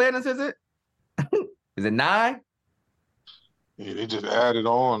 How many planets is it? Is it 9? Yeah, they just added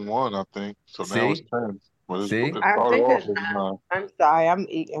on one, I think. So now it's 10. But it I started think off it's as 9. 9. I'm sorry, I'm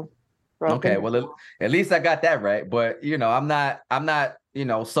eating. Okay, well, at least I got that right. But I'm not,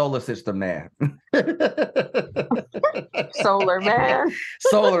 solar system man. Solar man.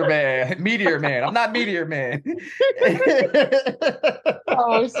 Solar man, meteor man. I'm not meteor man.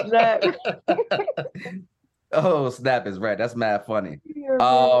 Oh snap. Oh, snap is right. That's mad funny.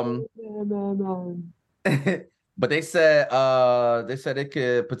 But they said it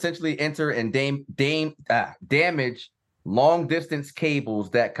could potentially enter and damage long distance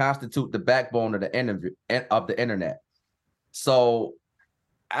cables that constitute the backbone of the internet. So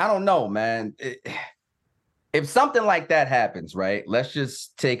I don't know, man. If something like that happens, right? Let's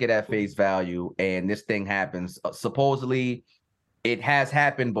just take it at face value, and this thing happens. Supposedly, it has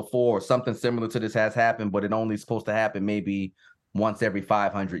happened before. Something similar to this has happened, but it only supposed to happen maybe once every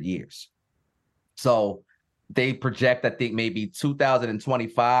 500 years. So they project, I think maybe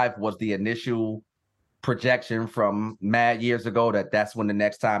 2025 was the initial projection from mad years ago that's when the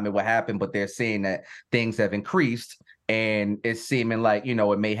next time it will happen. But they're saying that things have increased, and it's seeming like,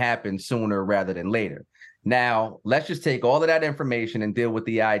 it may happen sooner rather than later. Now, let's just take all of that information and deal with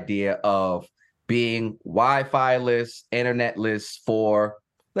the idea of being Wi-Fi-less, internet-less for,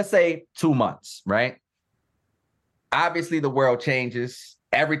 let's say, 2 months, right? Obviously, the world changes.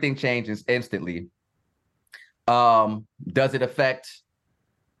 Everything changes instantly. Does it affect,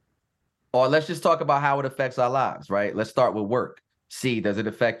 or let's just talk about how it affects our lives, right? Let's start with work. Does it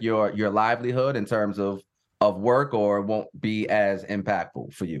affect your livelihood in terms of work, or it won't be as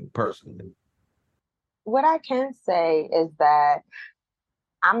impactful for you personally? What I can say is that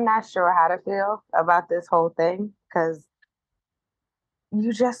I'm not sure how to feel about this whole thing, because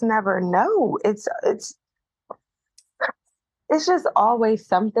you just never know. It's just always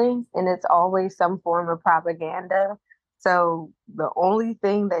something, and it's always some form of propaganda. So the only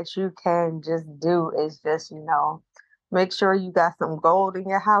thing that you can just do is just, make sure you got some gold in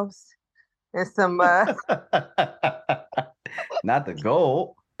your house and some not the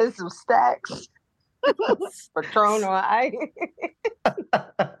gold and some stacks. Patron or ice. I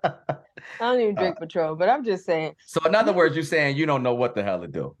don't even drink Patron, but I'm just saying. So in other words, you're saying you don't know what the hell to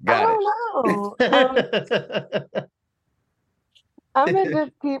do. I don't know. I'm gonna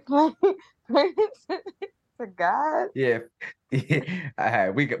just keep playing to God. Yeah. All right,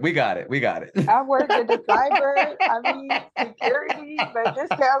 we got it. We got it. I work in the cyber, security, but this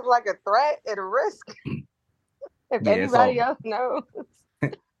sounds like a threat and a risk. If Yeah, it's anybody over. else knows.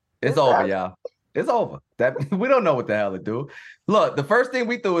 It's over, y'all. It's over. That we don't know what the hell to do. Look, the first thing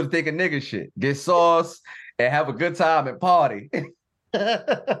we do is think of nigga shit. Get sauce and have a good time and party.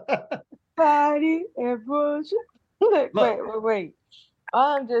 Party and bullshit. Wait.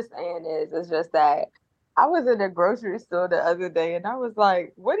 All I'm just saying is, it's just that I was in the grocery store the other day and I was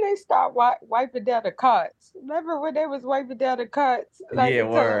like, when they start wiping down the carts? Remember when they was wiping down the carts? Like, Yeah,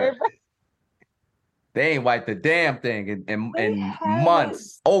 and telling word. everybody They ain't wiped the damn thing in They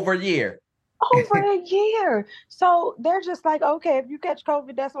months, over a year. over a year. So they're just like, okay, if you catch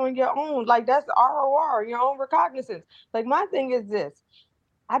COVID, that's on your own. Like, that's ROR, your own recognizance. Like, my thing is this.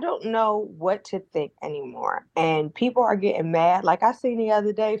 I don't know what to think anymore. And people are getting mad. Like I seen the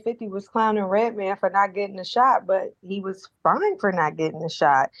other day, 50 was clowning Redman for not getting a shot, but he was fine for not getting a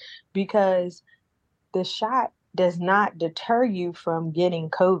shot because the shot does not deter you from getting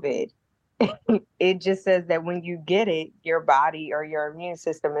COVID. It just says that when you get it, your body or your immune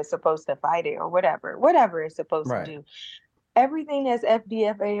system is supposed to fight it or whatever it's supposed Right. to do. Everything that's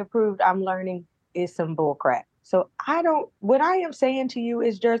FDFA approved, I'm learning is some bullcrap. So what I am saying to you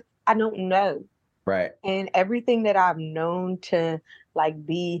is just, I don't know. Right. And everything that I've known to like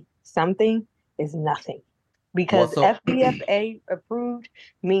be something is nothing. Because FDFA approved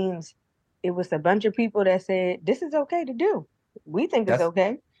means it was a bunch of people that said, this is okay to do. We think it's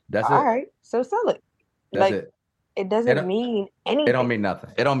okay. That's All it. right, so sell it. That's like, it. It doesn't mean anything. It don't mean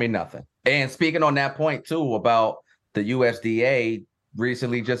nothing. It don't mean nothing. And speaking on that point too about the USDA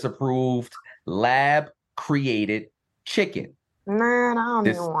recently just approved lab created chicken. Man, I don't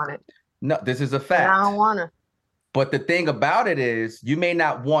even want it. No, this is a fact. And I don't want to. But the thing about it is you may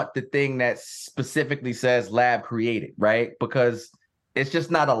not want the thing that specifically says lab created, right? Because it's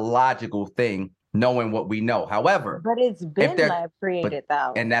just not a logical thing knowing what we know. However, but it's been lab created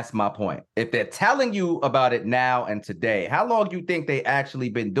though. And that's my point. If they're telling you about it now and today, how long do you think they actually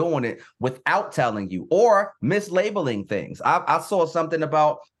been doing it without telling you or mislabeling things? I saw something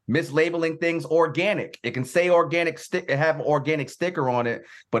about mislabeling things organic. It can say organic have an organic sticker on it,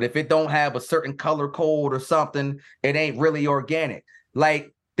 but if it don't have a certain color code or something, it ain't really organic.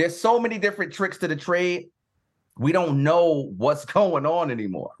 Like there's so many different tricks to the trade. We don't know what's going on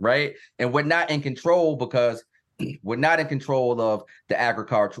anymore, right? And we're not in control because we're not in control of the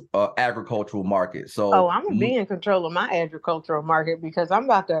agricultural market. So I'm gonna be in control of my agricultural market because I'm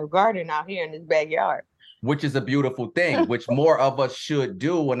about to garden out here in this backyard. Which is a beautiful thing, which more of us should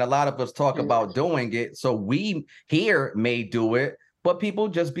do. And a lot of us talk about doing it. So we here may do it, but people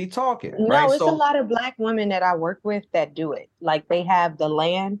just be talking. No, right? It's a lot of Black women that I work with that do it. Like they have the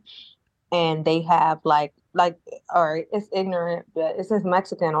land and they have like, all right, it's ignorant, but it says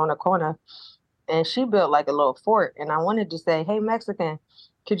Mexican on the corner. And she built like a little fort. And I wanted to say, hey, Mexican,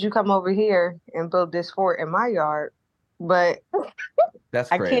 could you come over here and build this fort in my yard? But that's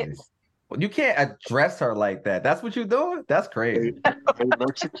crazy. You can't address her like that. That's what you're doing? That's crazy. Hey,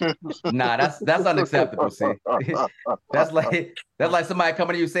 Mexican. Nah, that's unacceptable, see. That's like somebody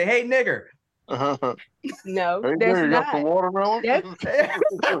coming to you and say, hey, nigger. No, hey, that's nigger, not. You got some watermelon? That's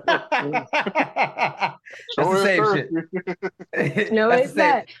the same shit. No, it's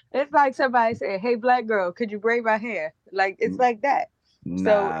not. It's like somebody saying, hey, Black girl, could you braid my hair? Like, it's like that.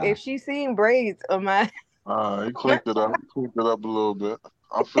 Nah. So if she's seen braids on my... You clicked it up. You clicked it up a little bit.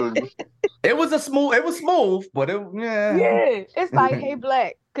 I feel you. It was smooth, but yeah. It's like, hey,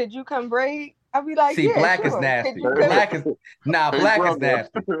 Black, could you come braid? I'll be like, see, yeah, Black sure. is nasty. Hey, Black is Black brother. is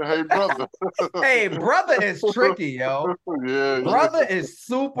nasty. Hey, brother. Hey, brother is tricky, yo. Yeah. Brother is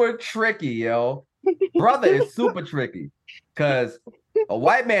super tricky, yo. Brother is super tricky. Cause a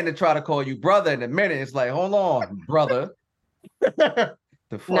white man to try to call you brother in a minute, it's like, hold on, brother. Nah,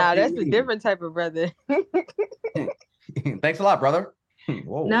 that's a different type of brother. Thanks a lot, brother.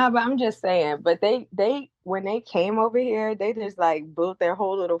 Whoa. Nah, but I'm just saying, but they when they came over here, they just like built their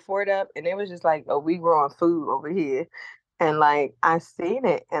whole little fort up and it was just like, oh, we growing food over here. And like I seen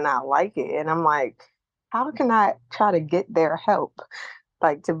it and I like it. And I'm like, how can I try to get their help?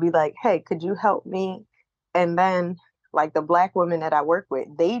 Like to be like, hey, could you help me? And then like the Black women that I work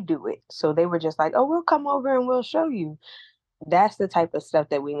with, they do it. So they were just like, oh, we'll come over and we'll show you. That's the type of stuff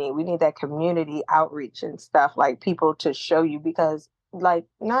that we need. We need that community outreach and stuff, like people to show you, because like,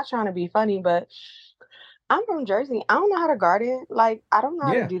 not trying to be funny, but I'm from Jersey. I don't know how to garden. Like, I don't know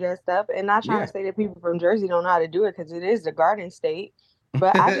how to do that stuff. And not trying to say that people from Jersey don't know how to do it, because it is the garden state.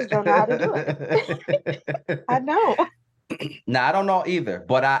 But I just don't know how to do it. I don't. Nah, I don't know either,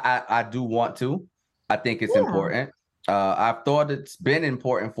 but I do want to. I think it's important. I've thought it's been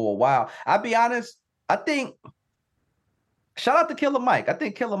important for a while. I'll be honest. I think shout out to Killer Mike. I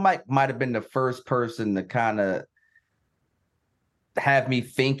think Killer Mike might have been the first person to kind of have me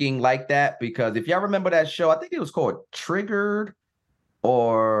thinking like that, because if y'all remember that show, I think it was called Triggered,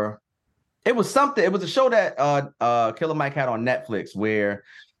 or it was something. It was a show that Killer Mike had on Netflix where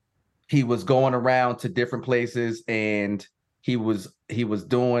he was going around to different places and he was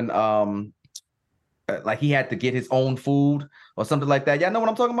doing like he had to get his own food or something like that. Y'all know what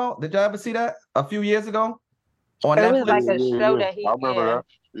I'm talking about? Did y'all ever see that a few years ago on It Netflix? was like a show that I remember that.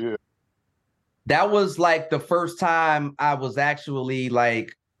 Yeah. That was like the first time I was actually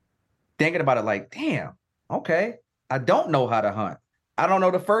like thinking about it, like, damn, okay, I don't know how to hunt. I don't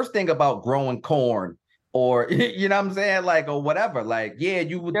know the first thing about growing corn or, you know what I'm saying? Like, or whatever. Like, yeah,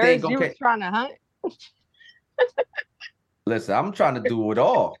 you would think, You okay, was trying to hunt. listen, I'm trying to do it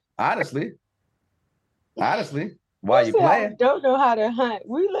all. Honestly, why you said, I playing? don't know how to hunt.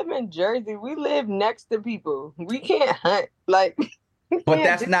 We live in Jersey. We live next to people. We can't hunt. Like, But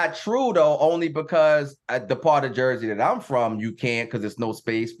that's not true though, only because at the part of Jersey that I'm from, you can't because there's no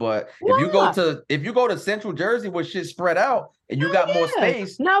space. But if you go to Central Jersey where shit's spread out and you got more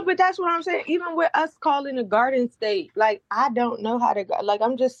space. No, but that's what I'm saying. Even with us calling a garden state, like I don't know how to go. Like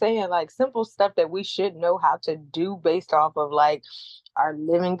I'm just saying, like simple stuff that we should know how to do based off of like our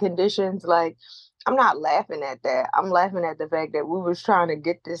living conditions. Like I'm not laughing at that. I'm laughing at the fact that we was trying to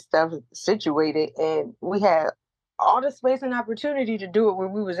get this stuff situated and we had all the space and opportunity to do it where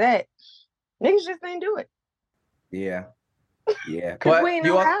we was at. Niggas just didn't do it. Yeah. Because we didn't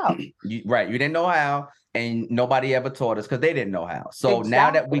know how. You didn't know how, and nobody ever taught us because they didn't know how. So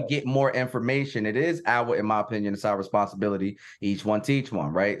now that we get more information, it is in my opinion, it's our responsibility. Each one teach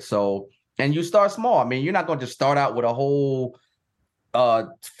one, right? So, and you start small. I mean, you're not going to just start out with a whole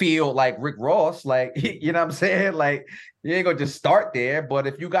field like Rick Ross, like, you know what I'm saying? Like, you ain't gonna just start there, but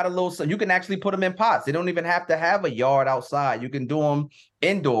if you got a little, you can actually put them in pots. They don't even have to have a yard outside. You can do them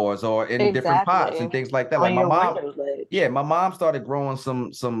indoors or in different pots and things like that. Like my mom, my mom started growing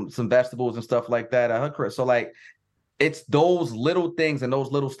some vegetables and stuff like that at her crib. So like, it's those little things and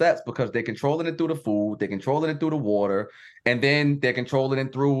those little steps because they're controlling it through the food, they're controlling it through the water, and then they're controlling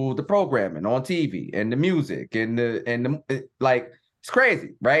it through the programming on TV and the music and the like. It's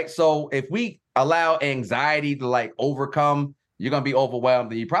crazy, right? So if we allow anxiety to like overcome, you're gonna be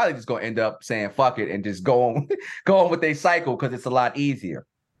overwhelmed, and you're probably just gonna end up saying fuck it and just go on with a cycle because it's a lot easier.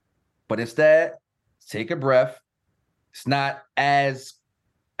 But instead, take a breath. It's not as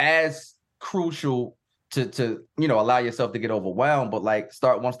crucial to allow yourself to get overwhelmed, but like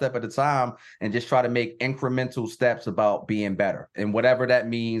start one step at a time and just try to make incremental steps about being better and whatever that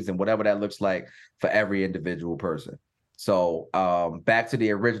means and whatever that looks like for every individual person. So back to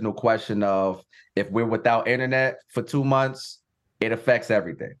the original question of if we're without internet for 2 months, it affects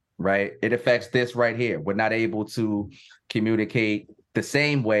everything, right? It affects this right here. We're not able to communicate the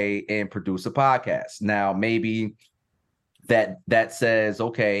same way and produce a podcast. Now, maybe that says,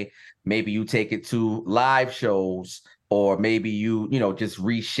 okay, maybe you take it to live shows, or maybe you just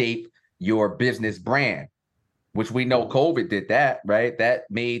reshape your business brand, which we know COVID did that, right? That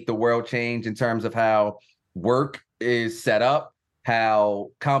made the world change in terms of how work is set up,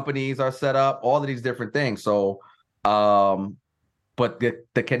 how companies are set up, all of these different things. So, but the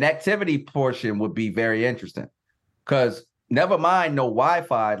connectivity portion would be very interesting because never mind no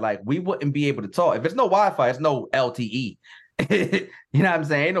Wi-Fi, like we wouldn't be able to talk. If it's no Wi-Fi, it's no LTE. You know what I'm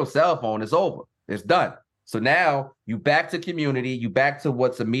saying? Ain't no cell phone. It's over. It's done. So now you back to community. You back to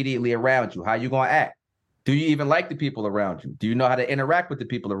what's immediately around you. How you going to act? Do you even like the people around you? Do you know how to interact with the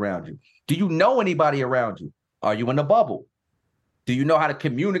people around you? Do you know anybody around you? Are you in a bubble? Do you know how to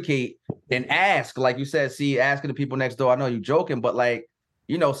communicate and ask? Like you said, asking the people next door. I know you're joking, but like,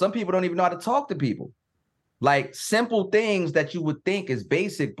 some people don't even know how to talk to people. Like simple things that you would think is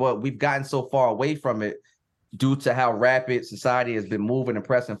basic, but we've gotten so far away from it due to how rapid society has been moving and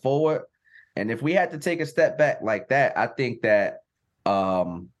pressing forward. And if we had to take a step back like that, I think that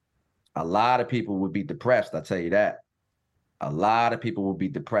a lot of people would be depressed. I'll tell you that. A lot of people would be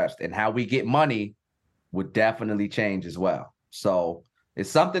depressed. And how we get money would definitely change as well. So it's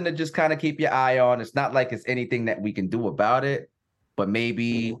something to just kind of keep your eye on. It's not like it's anything that we can do about it, but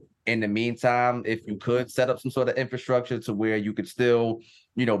maybe in the meantime, if you could set up some sort of infrastructure to where you could still,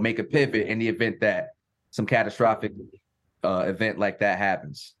 make a pivot in the event that some catastrophic event like that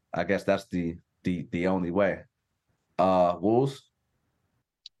happens. I guess that's the only way. Wolves?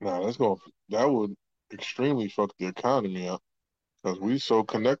 No, that would extremely fuck the economy up because we so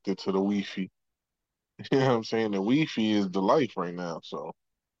connected to the Wi-Fi. You know what I'm saying? The Wi-Fi is the life right now. So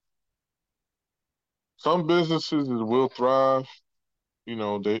some businesses will thrive. You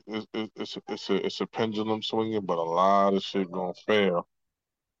know, it's a pendulum swinging, but a lot of shit gonna fail.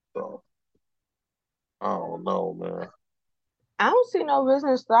 So I don't know, man. I don't see no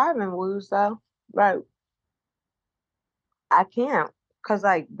business thriving, Woos, though. Like, I can't. Cause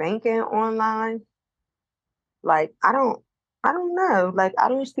like banking online, like I don't know. Like I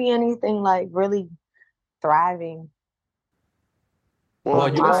don't see anything like really thriving Well, Well,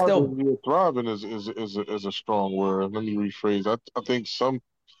 you can online. still, thriving is a strong word. Let me rephrase. I think some,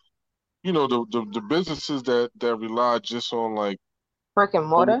 the businesses that rely just on like, Brick and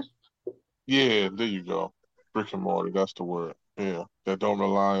mortar. yeah, there you go, brick and mortar. That's the word. Yeah, that don't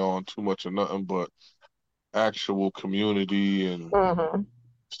rely on too much of nothing but actual community and Mm-hmm.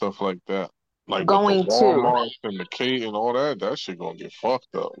 stuff like that. Like, but the Going to. Walmart and the K and all that shit gonna get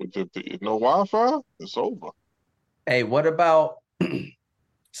fucked up. With no Wi-Fi, it's over. hey, what about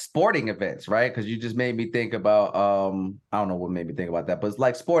sporting events, right? Because you just made me think about I don't know what made me think about that, but it's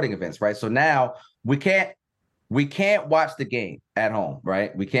like sporting events, right? So now we can't watch the game at home,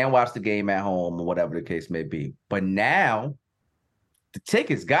 right? We can't watch the game at home or whatever the case may be. But now the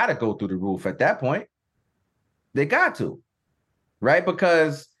tickets got to go through the roof at that point. They got to, right?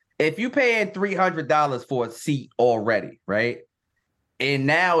 Because if you paying $300 for a seat already, right? And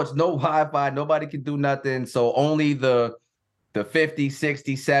now it's no Wi-Fi, nobody can do nothing. So only the 50,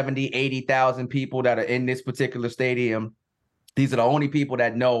 60, 70, 80,000 people that are in this particular stadium, these are the only people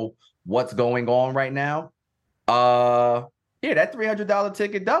that know what's going on right now. Yeah, that $300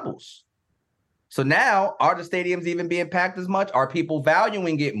 ticket doubles. So now, are the stadiums even being packed as much? Are people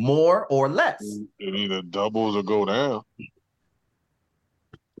valuing it more or less? It either doubles or go down.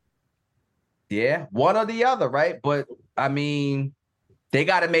 Yeah, one or the other, right? But I mean, they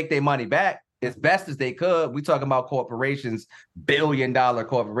got to make their money back as best as they could. We talking about corporations, billion-dollar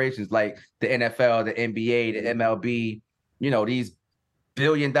corporations like the NFL, the NBA, the MLB, these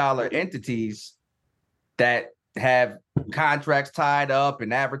billion-dollar entities that have contracts tied up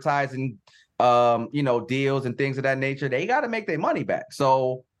and advertising deals and things of that nature. They got to make their money back.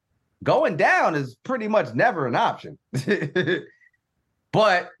 So going down is pretty much never an option.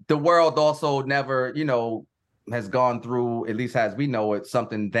 But the world also never, has gone through, at least as we know it,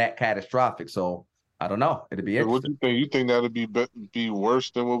 something that catastrophic. So I don't know. It'd be What do interesting. you think? You think that'd be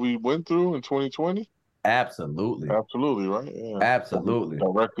worse than what we went through in 2020? Absolutely. Absolutely, right? Yeah. Absolutely.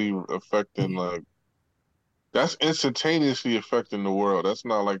 Directly affecting that's instantaneously affecting the world. That's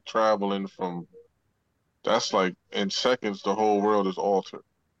not like traveling from. That's like in seconds the whole world is altered.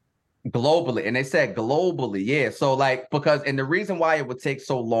 Globally. And they said globally. Yeah. So and the reason why it would take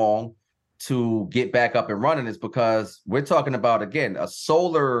so long to get back up and running is because we're talking about, again, a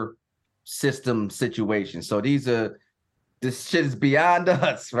solar system situation. So this shit is beyond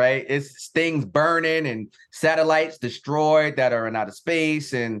us, right? It's things burning and satellites destroyed that are in outer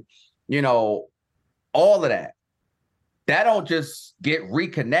space and, all of that. That don't just get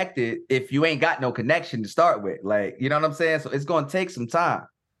reconnected if you ain't got no connection to start with. Like, you know what I'm saying? So it's going to take some time.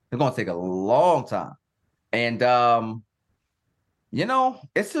 It's going to take a long time. And,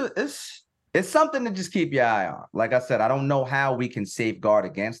 it's something to just keep your eye on. Like I said, I don't know how we can safeguard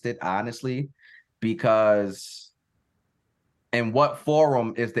against it, honestly, because in what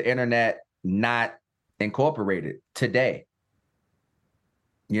forum is the internet not incorporated today?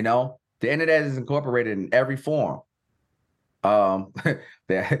 The internet is incorporated in every forum.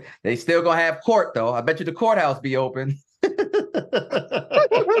 They still gonna have court though. I bet you the courthouse be open.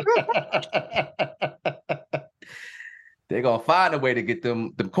 They're gonna find a way to get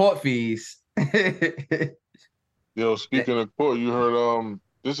them court fees. Yo, speaking of court, you heard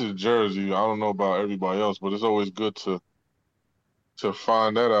this is Jersey. I don't know about everybody else, but it's always good to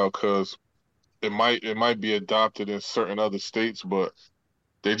find that out because it might be adopted in certain other states, but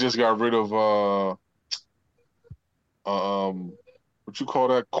they just got rid of what you call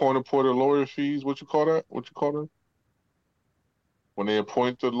that, court reporter lawyer fees? What you call that? What you call them? When they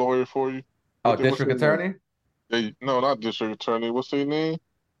appoint the lawyer for you? District attorney? No, not district attorney. What's their name?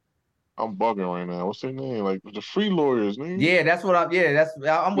 I'm bugging right now. What's their name? Like the free lawyers, name? Yeah,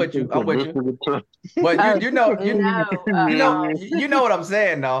 I'm with you. I'm with you. But you know what I'm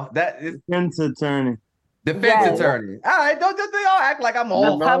saying, though. That is Defense attorney. Defense attorney. All right, don't they all act like I'm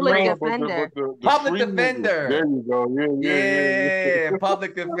old? Public defender. Public defender. There you go. Yeah,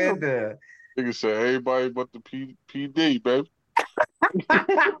 public defender. Nigga said everybody but the PD, baby.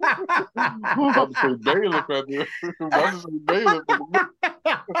 I'm about to say bailiff at the.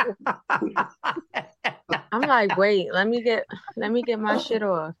 I'm like, wait, let me get my shit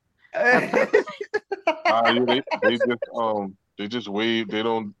off. They They just waive. They're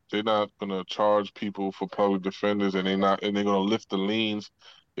not gonna charge people for public defenders, and they're gonna lift the liens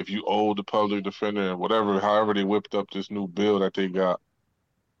if you owe the public defender and whatever. However, they whipped up this new bill that they got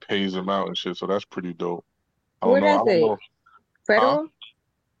pays them out and shit. So that's pretty dope. I don't What know. I is don't it? know. Federal?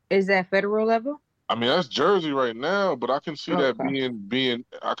 Is that federal level? I mean, that's Jersey right now, but I can see that Okay.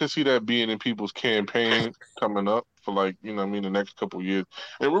 I can see that being in people's campaign coming up for like, you know what I mean, the next couple of years.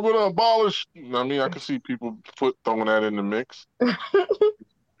 And we're gonna abolish, you know what I mean? I can see people throwing that in the mix.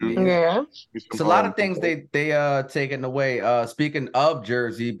 Yeah. It's a lot of things they taken away. Speaking of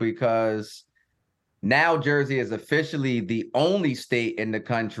Jersey, because now Jersey is officially the only state in the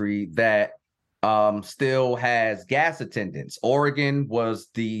country that still has gas attendants. Oregon was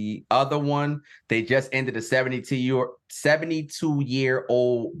the other one. They just ended a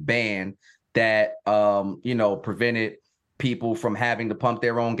 72-year-old ban that prevented people from having to pump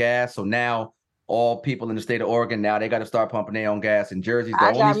their own gas. So now all people in the state of Oregon, now they got to start pumping their own gas. And Jersey's the I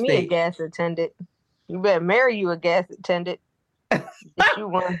only got me a state. gas attendant. You better marry you a gas attendant. Get you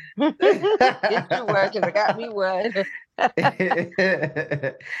one. Get you one, because I got me one.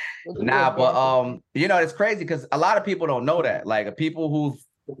 Nah, but it's crazy because a lot of people don't know that. Like people who've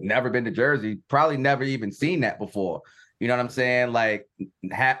never been to Jersey probably never even seen that before. You know what I'm saying? Like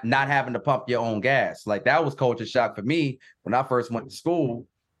not having to pump your own gas. Like that was culture shock for me when I first went to school.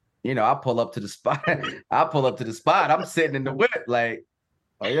 You know, I pull up to the spot. I'm sitting in the whip, like,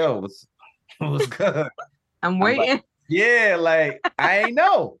 oh yo, what's good? I'm waiting. Like, yeah, like I ain't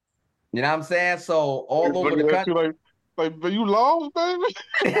know. You know what I'm saying? So all over the country. Like, but you lost, baby?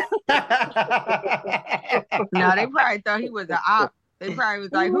 No, they probably thought he was an op. They probably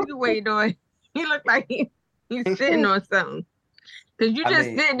was like, who you waiting on? He looked like he's sitting on something. Because you just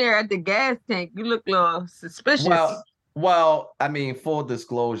sitting there at the gas tank. You look a little suspicious. Well, I mean, full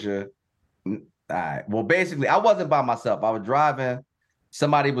disclosure. All right. Well, basically, I wasn't by myself. I was driving.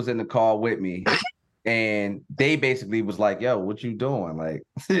 Somebody was in the car with me. And they basically was like, yo, what you doing? Like,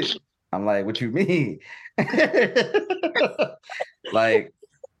 I'm like, what you mean? Like,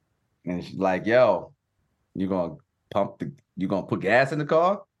 and she's like, yo, you gonna put gas in the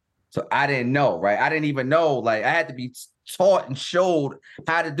car? So I didn't know, right? I didn't even know. Like, I had to be taught and showed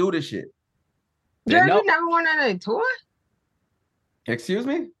how to do this shit. Gert, you never went on a tour? Excuse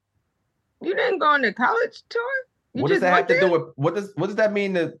me? You didn't go on a college tour? What does that have to do with what does that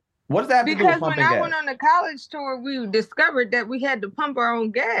mean to what does that have to do with pumping gas? Because when I went on the college tour, we discovered that we had to pump our own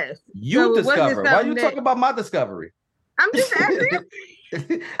gas. You discovered. Why are you talking about my discovery? I'm just asking.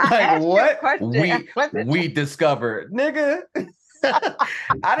 Like what? We discovered, nigga.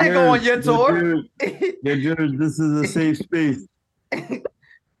 I didn't go on your tour. Gert, this is a safe space.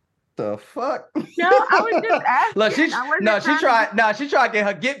 The fuck? No, I was just asking. Look, she tried to get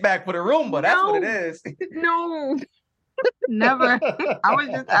her get back for the room, but that's what it is. No. Never. I was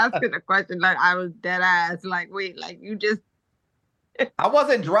just asking a question. Like I was dead ass. Like, wait, like you just I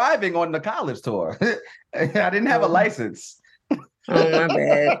wasn't driving on the college tour. I didn't have a license. Oh my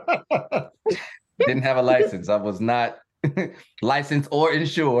bad. Didn't have a license. I was not licensed or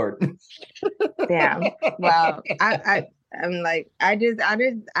insured. Damn. Wow. I'm like, I just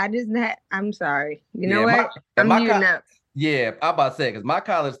not, I'm sorry. You know what? I'm muting up. Yeah, I'm about to say, because my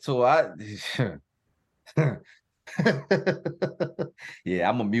college tour, yeah,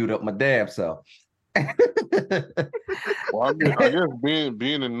 I'm gonna mute up my damn self. Well, I guess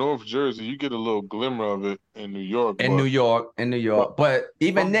being in North Jersey, you get a little glimmer of it in New York. New York. But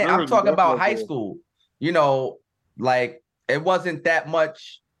even then, I'm talking about high school. You know, like it wasn't that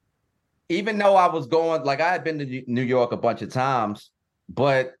much. Even though I was going, like I had been to New York a bunch of times,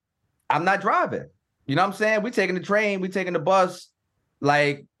 but I'm not driving. You know what I'm saying? We taking the train, we taking the bus.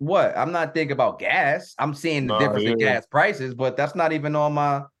 Like what? I'm not thinking about gas. I'm seeing the difference in gas prices, but that's not even on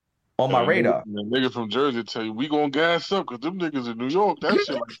my radar. The nigga from Jersey tell you we gonna gas up because them niggas in New York, that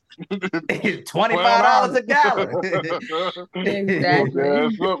shit like $25 a gallon. Exactly.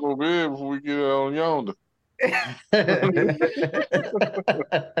 Gas up over here before we get on yonder. Niggas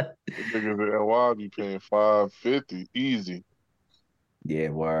at LY be paying $5.50 easy. Yeah,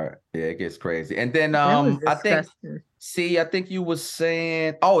 word. Yeah, it gets crazy. And then I think you were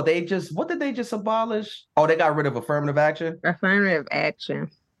saying, what did they just abolish? Oh, they got rid of affirmative action? Affirmative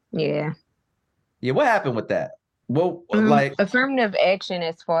action. Yeah. Yeah, what happened with that? Well, like affirmative action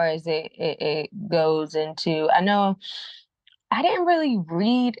as far as it goes into, I know I didn't really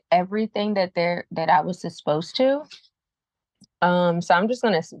read everything that I was supposed to. So I'm just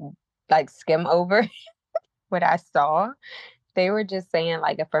gonna like skim over what I saw. They were just saying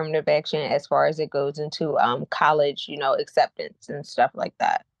like affirmative action as far as it goes into college, acceptance and stuff like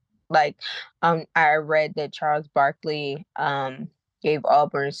that. Like, I read that Charles Barkley gave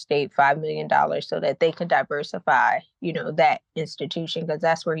Auburn State $5 million so that they could diversify, that institution, because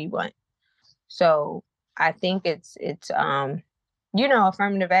that's where he went. So I think it's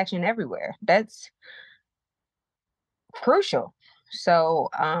affirmative action everywhere. That's crucial. So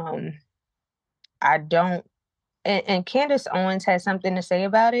I don't, and Candace Owens had something to say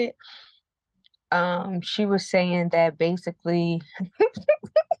about it. She was saying that basically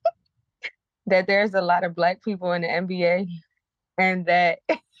that there's a lot of Black people in the NBA and that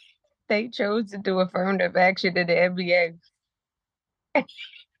they chose to do affirmative action in the NBA.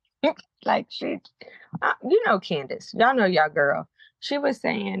 Like, Candace, y'all know y'all girl. She was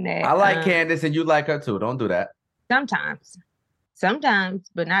saying that I like Candace and you like her too. Don't do that.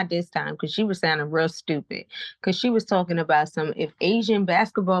 Sometimes, but not this time, because she was sounding real stupid. Because she was talking about if Asian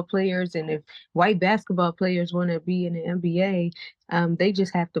basketball players and if white basketball players want to be in the NBA, they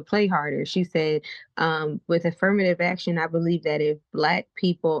just have to play harder. She said, with affirmative action, I believe that if Black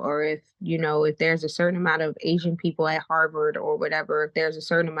people, or if there's a certain amount of Asian people at Harvard or whatever, if there's a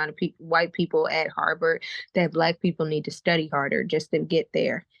certain amount of white people at Harvard, that Black people need to study harder just to get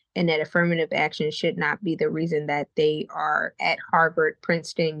there. And that affirmative action should not be the reason that they are at Harvard,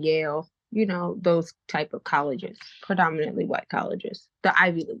 Princeton, Yale, those type of colleges, predominantly white colleges, the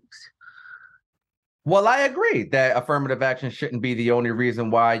Ivy Leagues. Well, I agree that affirmative action shouldn't be the only reason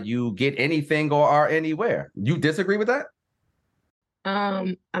why you get anything or are anywhere. You disagree with that?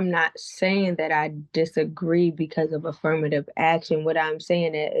 I'm not saying that I disagree because of affirmative action. What I'm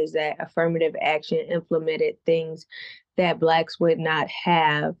saying is that affirmative action implemented things that Blacks would not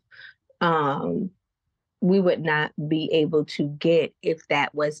have, we would not be able to get if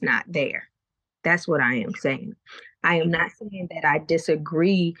that was not there. That's what I am saying. I am not saying that I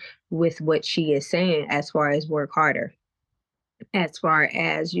disagree with what she is saying as far as work harder, as far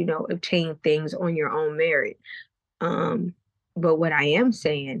as, obtain things on your own merit. But what I am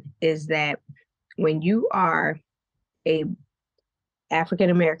saying is that when you are a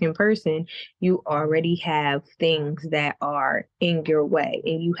African-American person, you already have things that are in your way,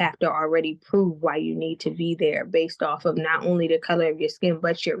 and you have to already prove why you need to be there based off of not only the color of your skin,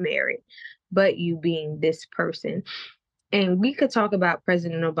 but your merit, but you being this person. And we could talk about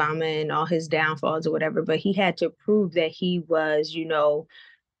President Obama and all his downfalls or whatever, but he had to prove that he was,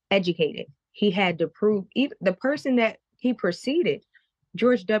 educated. He had to prove, even the person that he preceded,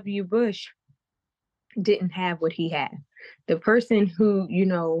 George W. Bush, didn't have what he had. The person who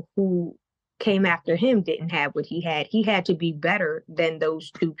came after him didn't have what he had. He had to be better than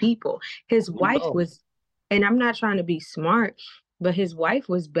those two people. His wife was, and I'm not trying to be smart, but his wife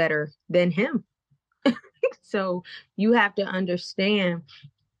was better than him. So you have to understand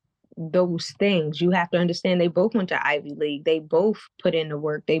those things. You have to understand they both went to Ivy League. They both put in the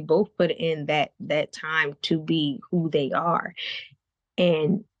work. They both put in that time to be who they are.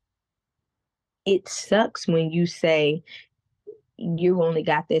 And it sucks when you say you only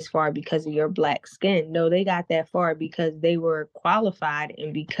got this far because of your Black skin. No, they got that far because they were qualified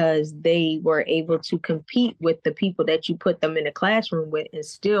and because they were able to compete with the people that you put them in the classroom with and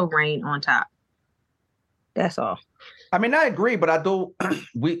still reign on top. That's all. I mean, I agree, but I do.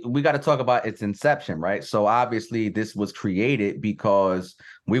 We got to talk about its inception, right? So obviously, this was created because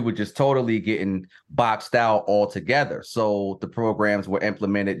we were just totally getting boxed out altogether. So the programs were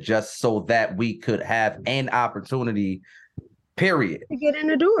implemented just so that we could have an opportunity. Period. To get in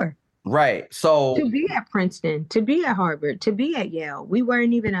the door. Right. So to be at Princeton, to be at Harvard, to be at Yale, we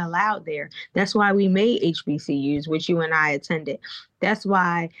weren't even allowed there. That's why we made HBCUs, which you and I attended. That's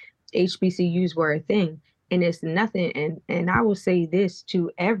why HBCUs were a thing. And it's nothing, and I will say this to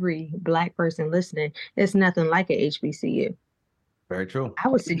every Black person listening, it's nothing like a HBCU. Very true. I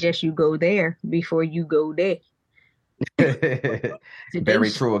would suggest you go there before you go there.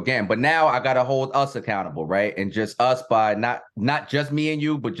 Very true again. But now I got to hold us accountable, right? And just us by not just me and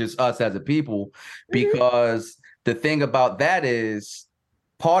you, but just us as a people, because the thing about that is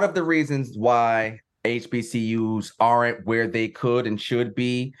part of the reasons why HBCUs aren't where they could and should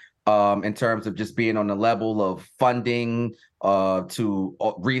be in terms of just being on the level of funding to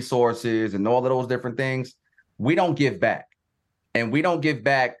resources and all of those different things. We don't give back, and we don't give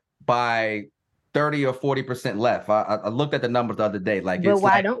back by 30 or 40% left. I looked at the numbers the other day. But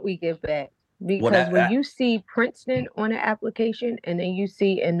why don't we give back? Because when you see Princeton on an application and then you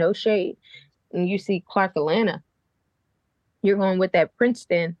see, and no shade, and you see Clark Atlanta, you're going with that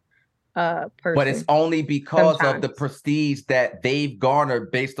Princeton person. But it's only because of the sometimes. prestige that they've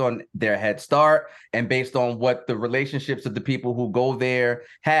garnered based on their head start and based on what the relationships of the people who go there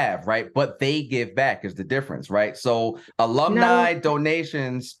have, right? But they give back is the difference, right? So alumni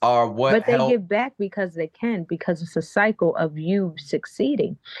donations are what But they help. give back because they can, because it's a cycle of you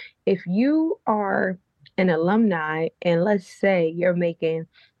succeeding. If you are an alumni and let's say you're making,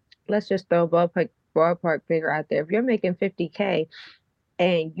 let's just throw a ballpark figure out there. If you're making 50K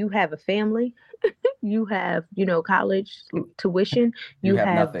and you have a family, you have, college tuition, You you have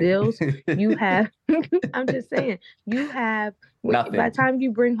have nothing. bills, you have, I'm just saying, you have, by Nothing. the time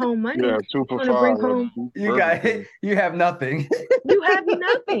you bring home money, Yeah, you're 2 for going to 5. bring home, You have nothing. you have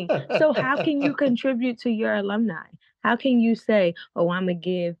nothing. So how can you contribute to your alumni? How can you say, oh, I'm going to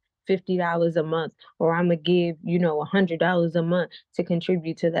give $50 a month, or I'm going to give, $100 a month to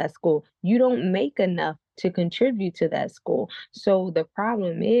contribute to that school? You don't make enough to contribute to that school. So the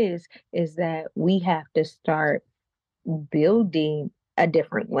problem is that we have to start building a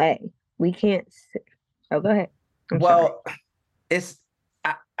different way. We can't. Oh, go ahead. I'm sorry.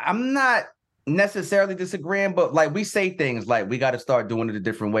 I'm not necessarily disagreeing, but like we say things like we got to start doing it a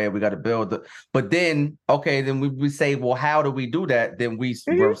different way. We got to build but then, okay, then we say, well, how do we do that? Then we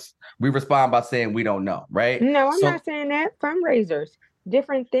respond by saying we don't know, right? No, I'm not saying that. Fundraisers,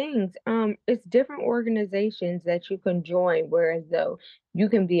 different things. It's different organizations that you can join, whereas though you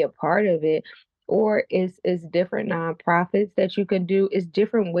can be a part of it, or it's different nonprofits that you can do. It's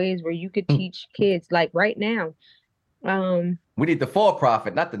different ways where you could teach kids. Like right now, we need the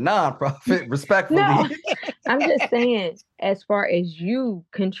for-profit, not the non-profit, respectfully. No, I'm just saying, as far as you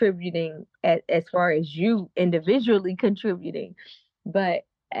contributing, as far as you individually contributing, but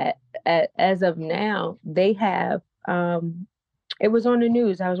as of now, they have. It was on the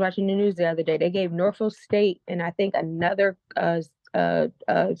news. I was watching the news the other day. They gave Norfolk State and I think another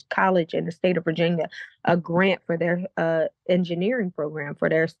college in the state of Virginia a grant for their engineering program, for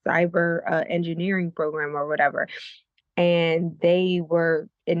their cyber engineering program or whatever. And they were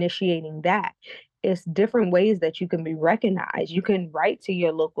initiating that. It's different ways that you can be recognized. You can write to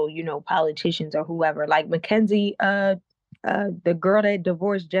your local, politicians or whoever. Like Mackenzie, the girl that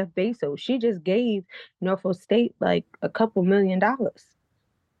divorced Jeff Bezos, she just gave Norfolk State like a couple $1 million.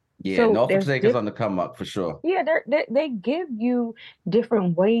 Yeah, so Norfolk State is on the come up for sure. Yeah, they give you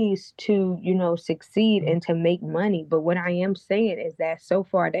different ways to, succeed and to make money. But what I am saying is that so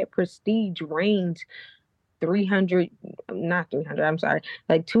far that prestige reigns 200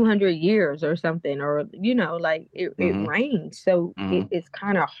 years or something, or like it rains. So it's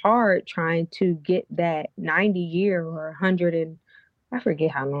kind of hard trying to get that 90 year or 100 and I forget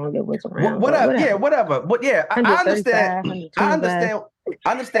how long it was around. Whatever. Yeah, whatever. But yeah, I understand.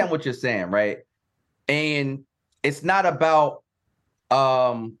 I understand what you're saying, right? And it's not about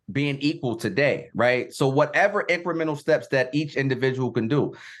being equal today, right? So whatever incremental steps that each individual can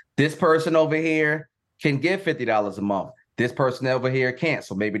do, this person over here can give $50 a month. This person over here can't.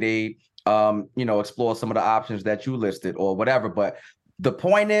 So maybe they, explore some of the options that you listed or whatever. But the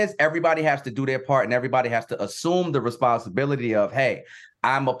point is, everybody has to do their part and everybody has to assume the responsibility of, hey,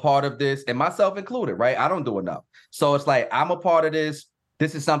 I'm a part of this, and myself included, right? I don't do enough. So it's like, I'm a part of this.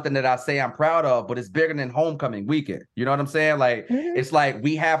 This is something that I say I'm proud of, but it's bigger than homecoming weekend. You know what I'm saying? Like, it's like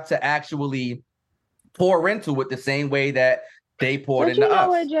we have to actually pour into it the same way that they poured into us. You know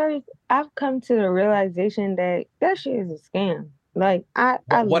what, Jerry? I've come to the realization that shit is a scam. Like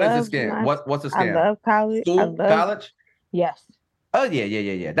what is a scam? What's a scam? I love college. College? Yes. Oh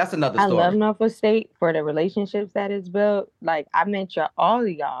yeah. That's another story. I love Norfolk State for the relationships that it's built. Like I mention all of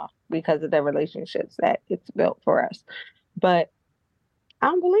y'all because of the relationships that it's built for us. But I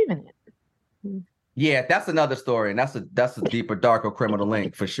don't believe in it. Yeah, that's another story, and that's a deeper, darker criminal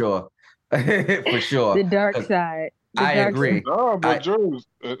link for sure. For sure. The dark side. I agree. No, but Joe,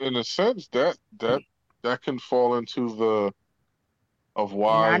 in a sense, that can fall into the of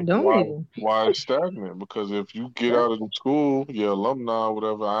why it's stagnant. Because if you get out of the school, your alumni,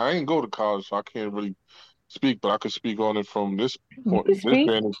 whatever. I ain't go to college, so I can't really speak, but I could speak on it from this point, this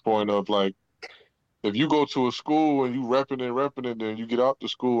vantage point of like, if you go to a school and you repping it, then you get out the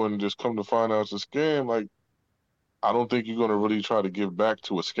school and just come to find out it's a scam. Like, I don't think you're gonna really try to give back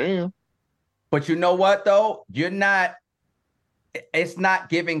to a scam. But you know what, though? It's not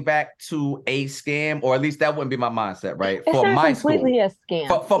giving back to a scam, or at least that wouldn't be my mindset, right? It's not completely a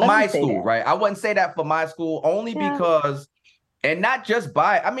scam. For my school, right? I wouldn't say that for my school only because, and not just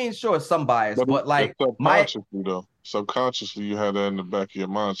sure, some bias, but like subconsciously, you had that in the back of your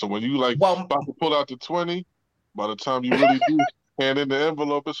mind. So when you about to pull out the 20, by the time you really do, hand in the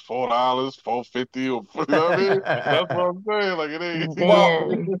envelope, it's $4, $4.50, or you know what I mean? That's what I'm saying. Like it ain't. Well,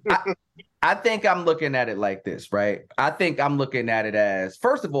 Damn. I think I'm looking at it like this, right? I think I'm looking at it as,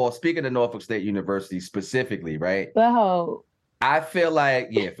 first of all, speaking of Norfolk State University specifically, right? Well, I feel like,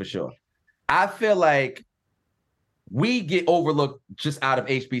 yeah, for sure. I feel like we get overlooked just out of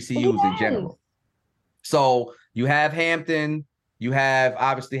HBCUs in yes. general. So you have Hampton, you have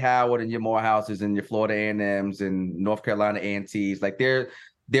obviously Howard and your Morehouses and your Florida A&Ms and North Carolina A&Ts. Like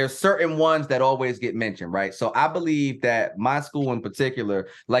there's certain ones that always get mentioned, right? So I believe that my school in particular,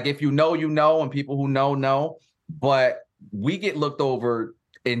 like if you know, and people who know, but we get looked over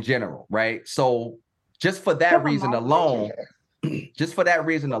in general, right? So just for that reason alone,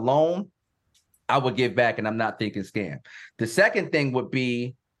 I would give back, and I'm not thinking scam. The second thing would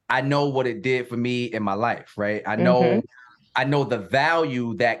be, I know what it did for me in my life, right? I know the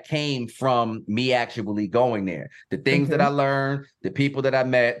value that came from me actually going there, the things that I learned, the people that I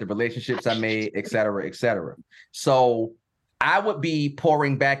met, the relationships I made, et cetera, et cetera. So I would be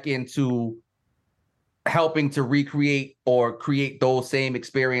pouring back into helping to recreate or create those same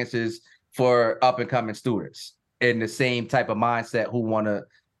experiences for up and coming students in the same type of mindset who want to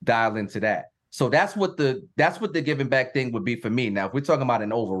dial into that. So that's what the giving back thing would be for me. Now, if we're talking about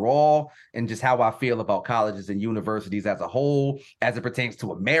an overall and just how I feel about colleges and universities as a whole, as it pertains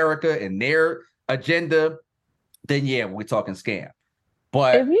to America and their agenda, then yeah, we're talking scam.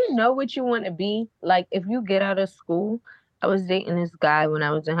 But if you know what you want to be, like if you get out of school, I was dating this guy when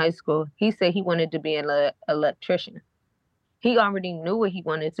I was in high school. He said he wanted to be an electrician. He already knew what he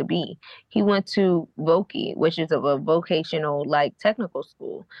wanted to be. He went to Voki, which is a vocational, like technical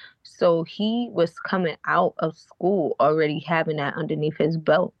school. So he was coming out of school already having that underneath his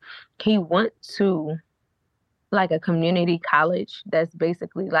belt. He went to like a community college that's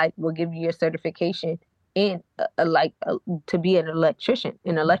basically like will give you your certification in to be an electrician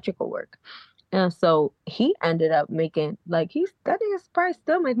in electrical work. And so he ended up making like that nigga's probably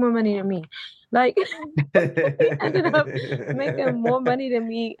still make more money than me. Like he ended up making more money than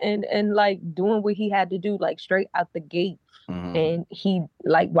me and like doing what he had to do like straight out the gate. And he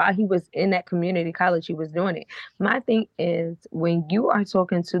like while he was in that community college, he was doing it. My thing is when you are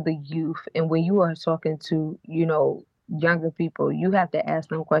talking to the youth and when you are talking to, younger people, you have to ask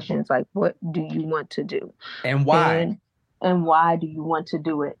them questions like, what do you want to do? And why? And why do you want to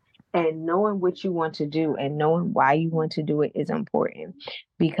do it? And knowing what you want to do and knowing why you want to do it is important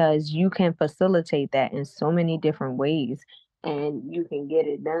because you can facilitate that in so many different ways and you can get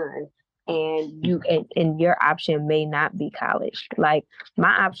it done. And your option may not be college. Like my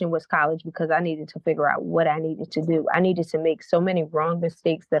option was college because I needed to figure out what I needed to do. I needed to make so many wrong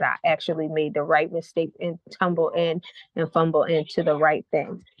mistakes that I actually made the right mistake and tumble in and fumble into the right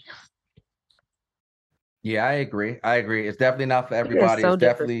thing. Yeah, I agree. It's definitely not for It's everybody. so It's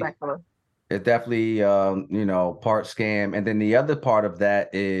definitely disrespectful. part scam. And then the other part of that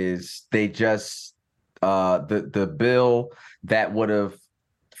is they just the bill that would have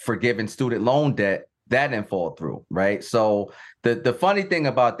forgiven student loan debt, that didn't fall through, right? So the funny thing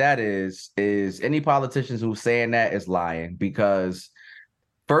about that is any politicians who's saying that is lying because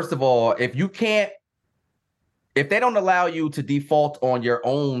first of all, if they don't allow you to default on your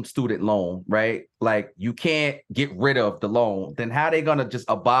own student loan, right? Like you can't get rid of the loan, then how are they gonna just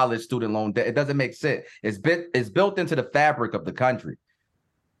abolish student loan debt? It doesn't make sense. It's built into the fabric of the country.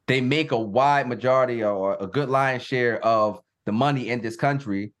 They make a wide majority or a good lion's share of the money in this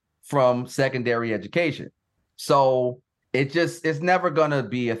country from secondary education. So it's never gonna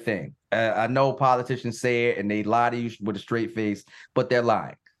be a thing. I know politicians say it and they lie to you with a straight face, but they're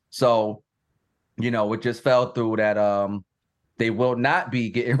lying. So it just fell through that they will not be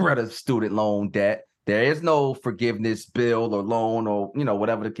getting rid of student loan debt. There is no forgiveness bill or loan or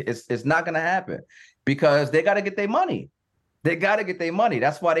whatever. It's not going to happen because they got to get their money. They got to get their money.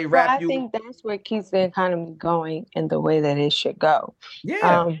 That's why they wrap you. I think that's what keeps the economy going in the way that it should go.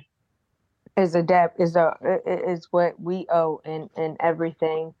 Yeah. Is a debt is what we owe and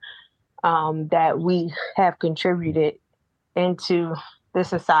everything that we have contributed into the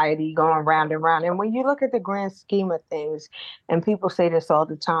society going round and round. And when you look at the grand scheme of things, and people say this all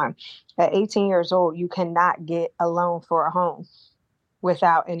the time, at 18 years old, you cannot get a loan for a home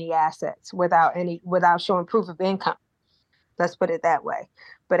without any assets, without showing proof of income. Let's put it that way.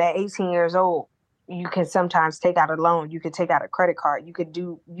 But at 18 years old, you can sometimes take out a loan. You could take out a credit card. You could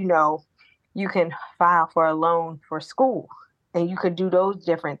do, you can file for a loan for school. And you could do those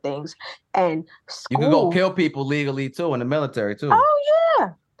different things. And school, you could go kill people legally too in the military too. Oh yeah.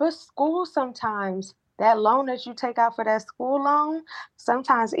 But school sometimes, that loan that you take out for that school loan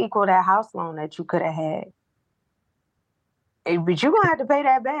sometimes equal that house loan that you could have had. Hey, but you gonna have to pay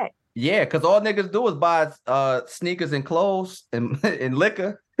that back. Yeah, because all niggas do is buy sneakers and clothes and, and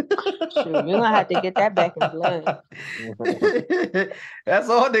liquor. Shoot, you're gonna have to get that back in blood. That's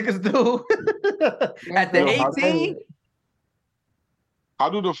all niggas do. At the Yo, 18? how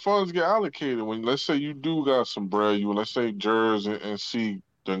do the funds get allocated when, let's say, you do got some bread? You, let's say, Jers and C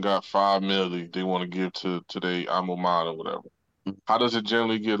done got $5 million they want to give to their alma mater or whatever. How does it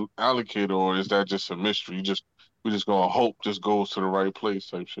generally get allocated, or is that just a mystery? We just gonna hope this goes to the right place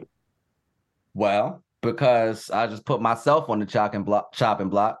type shit. Well, because I just put myself on the chopping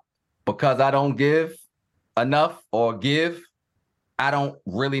block. Because I don't give enough or give, I don't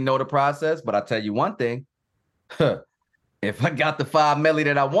really know the process. But I tell you one thing. If I got the $5 million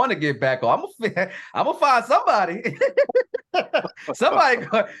that I want to get back, I'm gonna find somebody. somebody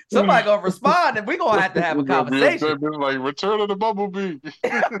gonna respond, and we're gonna have to have a conversation. Like Return of the Bumblebee.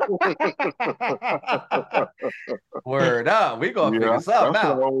 Word up, we gonna figure something that's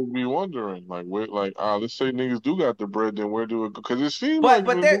out. what I always be wondering. Like, let's say niggas do got the bread, then where do it go? Because it seems But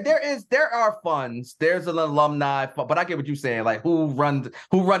like there are funds. There's an alumni fund, but I get what you're saying. Like who run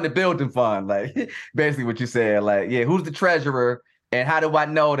the building fund? Like basically what you're saying. Like yeah, who's the treasurer, and how do I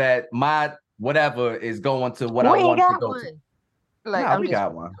know that my whatever is going to what I want to go to? Like, Nah, we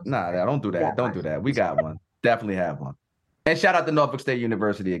got one. Nah, don't do that. Don't do that. We got one. Definitely have one. And shout out to Norfolk State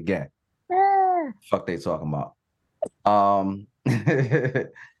University again. Fuck they talking about.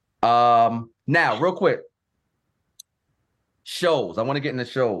 Now, real quick. Shows. I want to get into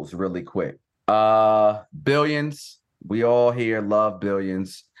shows really quick. Billions. We all here love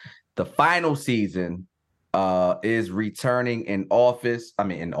Billions. The final season is returning in August. And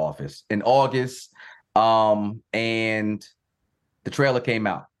the trailer came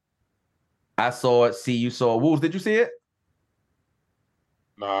out. I saw it. See, you saw it. Woos, did you see it?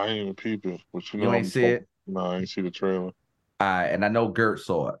 Nah, I ain't even peeping. But You ain't see it? Nah, I ain't see the trailer. All right, and I know Gert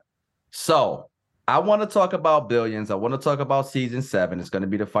saw it. So I want to talk about Billions. I want to talk about season 7. It's going to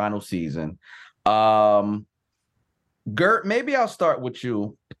be the final season. Gert, maybe I'll start with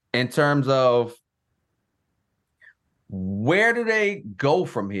you in terms of where do they go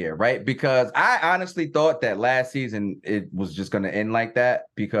from here, right? Because I honestly thought that last season it was just going to end like that,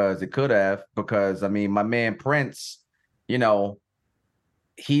 because it could have. Because I mean, my man Prince,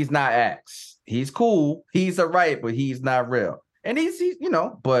 he's not X. He's cool. He's all right, but he's not real. And he's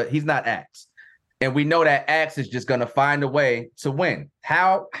but he's not X. And we know that X is just going to find a way to win.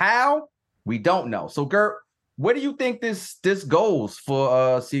 How? We don't know. So, Gert, where do you think this goes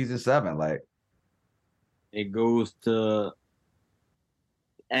for season 7? Like, it goes to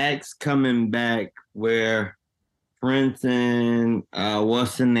X coming back where Prince and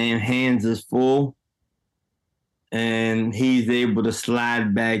what's the name, hands is full, and he's able to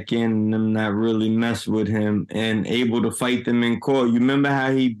slide back in and them not really mess with him, and able to fight them in court. You remember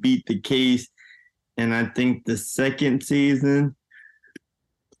how he beat the case, and I think the second season,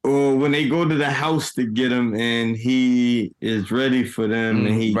 or when they go to the house to get him, and he is ready for them,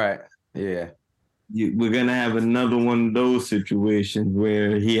 and he right, yeah. We're gonna have another one of those situations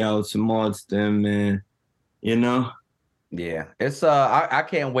where he outsmarts them, and Yeah, it's I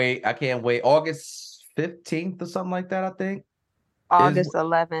can't wait. August 15th or something like that, I think. August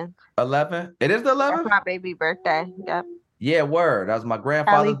 11th. 11th. It is the 11th. That's my baby birthday. Yep. Yeah, word. That was my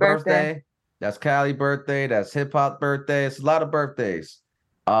grandfather's birthday. That's Callie's birthday. That's Hip Hop birthday. It's a lot of birthdays.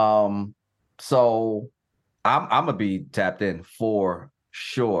 So I'm gonna be tapped in for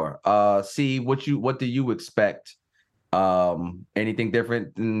sure. See what do you expect? Anything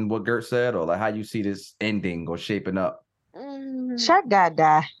different than what Gert said, or like how you see this ending or shaping up? Chuck gotta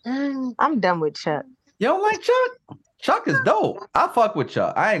die. I'm done with Chuck. You don't like Chuck? Chuck is dope. I fuck with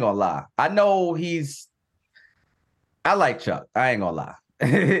Chuck. I ain't gonna lie. I know I like Chuck. I ain't gonna lie.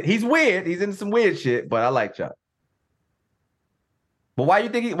 He's weird. He's into some weird shit, but I like Chuck. But why you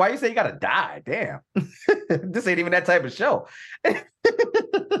say he gotta die? Damn. This ain't even that type of show. Too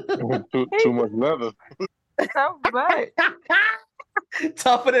much leather. So much.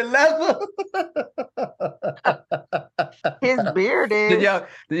 Tougher than leather. His beard is.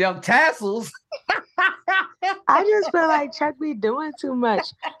 The young tassels. I just feel like Chuck be doing too much.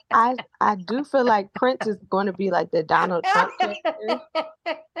 I do feel like Prince is going to be like the Donald Trump character,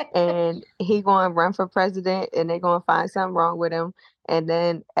 and he going to run for president, and they're going to find something wrong with him, and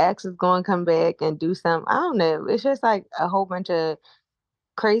then X is going to come back and do something. I don't know. It's just like a whole bunch of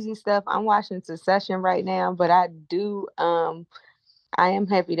crazy stuff. I'm watching Succession right now, but I am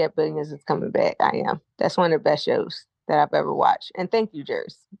happy that Billions is coming back. I am. That's one of the best shows that I've ever watched. And thank you,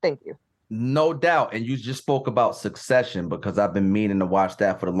 Jers. Thank you. No doubt. And you just spoke about Succession because I've been meaning to watch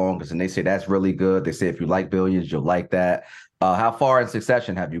that for the longest. And they say that's really good. They say if you like Billions, you'll like that. How far in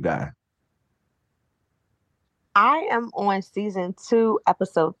Succession have you got? I am on season 2,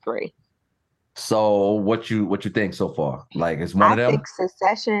 episode 3. So what you think so far? Like, it's one I of them? think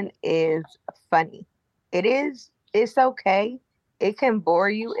Succession is funny. It's okay. It can bore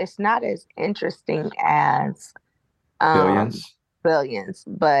you. It's not as interesting as Billions? Billions.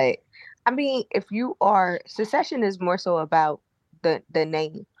 But I mean, Succession is more so about the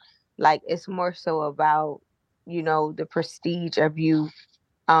name. Like, it's more so about, the prestige of you.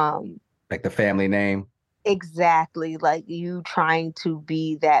 Like the family name? Exactly, like you trying to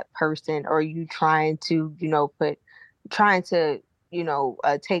be that person, or you trying to,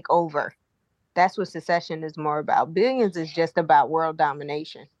 take over. That's what Secession is more about. Billions is just about world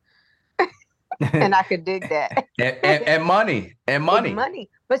domination. And I could dig that. and money. And money.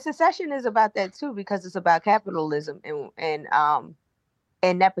 But Secession is about that too, because it's about capitalism and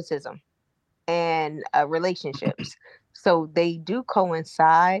nepotism and relationships. So they do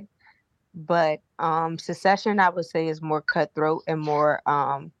coincide. But Secession, I would say, is more cutthroat and more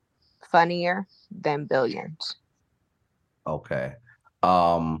funnier than Billions. Okay.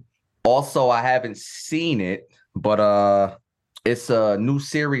 Also, I haven't seen it, but it's a new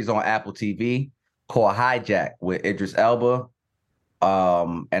series on Apple TV called Hijack with Idris Elba.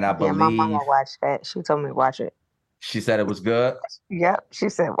 And I believe my mama watched that. She told me to watch it. She said it was good. Yep, she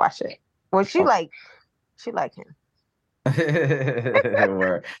said watch it. Well, she liked him.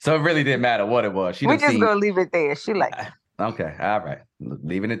 Word. So it really didn't matter what it was. We just gonna leave it there. She liked him. Okay, all right,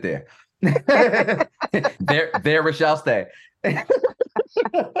 leaving it there. there we shall stay.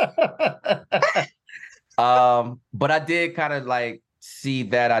 But I did kind of like see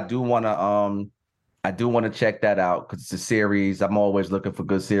that. I do want to check that out because it's a series. I'm always looking for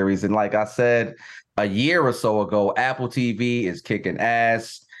good series, and like I said a year or so ago, Apple TV is kicking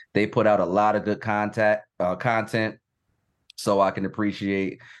ass. They put out a lot of good content, so I can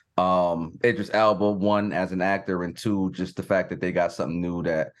appreciate Idris Elba, one, as an actor, and two, just the fact that they got something new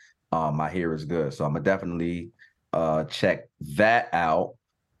that I hear is good. So I'm gonna definitely check that out.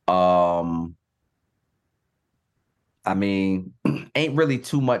 I mean, ain't really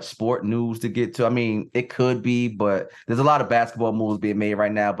too much sport news to get to. I mean, it could be, but there's a lot of basketball moves being made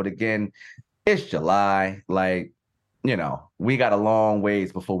right now. But again, it's July. Like, we got a long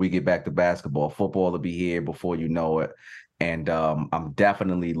ways before we get back to basketball. Football will be here before you know it. And I'm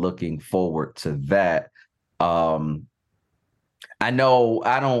definitely looking forward to that. I know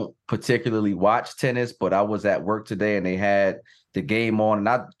I don't particularly watch tennis, but I was at work today and they had the game on, and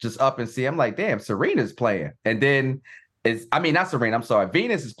I just up and see. I'm like, damn, Serena's playing. And then not Serena, I'm sorry,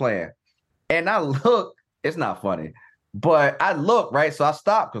 Venus is playing. And I look, it's not funny, but I look, right? So I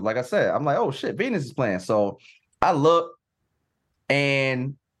stopped because, like I said, I'm like, oh shit, Venus is playing. So I look,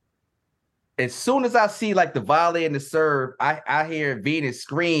 and as soon as I see like the volley and the serve, I hear Venus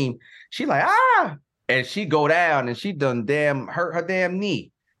scream. She like, ah, and she go down and she done hurt her damn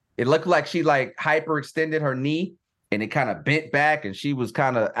knee. It looked like she like hyperextended her knee and it kind of bent back and she was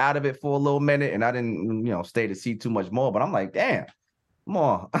kind of out of it for a little minute. And I didn't, stay to see too much more, but I'm like, damn, come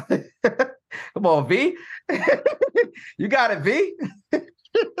on. Come on, V. You got it, V.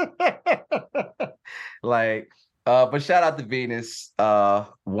 But shout out to Venus,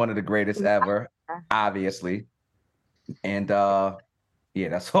 one of the greatest ever, obviously. And yeah,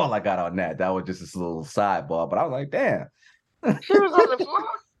 that's all I got on that. That was just this little sidebar, but I was like, damn. She was on the floor.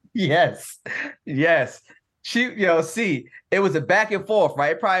 Yes. She, see, it was a back and forth,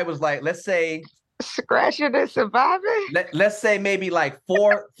 right? It probably was like, let's say, scratching and surviving. Let's say maybe like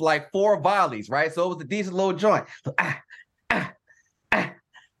four volleys, right? So it was a decent little joint.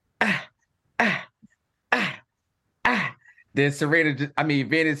 Then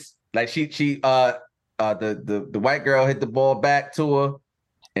Venus, like she the white girl hit the ball back to her,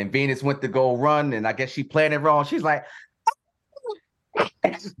 and Venus went to go run, and I guess she played it wrong. She's like,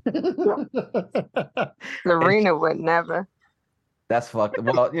 Serena would never. That's fucked.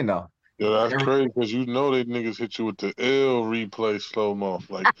 Well, Yeah, that's crazy because they niggas hit you with the L replay slow mo.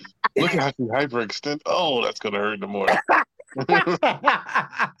 Like, look at how she hyperextend. Oh, that's gonna hurt the more.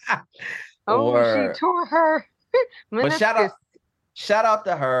 She tore her. But shout out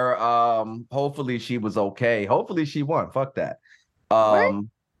to her. Hopefully she was okay. Hopefully she won. Fuck that. You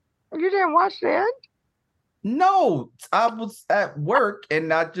didn't watch that? No, I was at work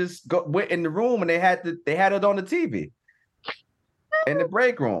and I just went in the room and they had it on the TV in the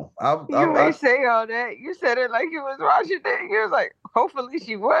break room. You say all that. You said it like you was watching it. You was like, hopefully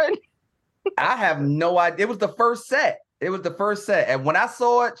she won. I have no idea. It was the first set. It was the first set. And when I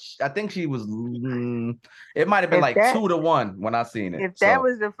saw it, I think she was, it might have been If like that- 2-1 when I seen it. If that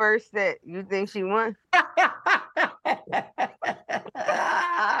was the first set, you think she won?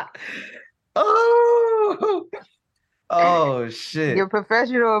 oh shit. Your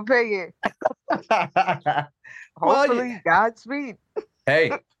professional opinion. Hopefully, Godspeed.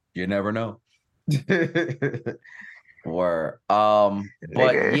 Hey, you never know. Word. But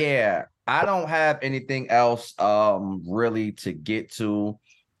Nigga. yeah, I don't have anything else really to get to.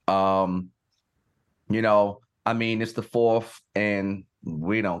 You know, I mean, it's the 4th and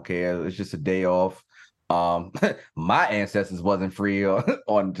we don't care. It's just a day off. My ancestors wasn't free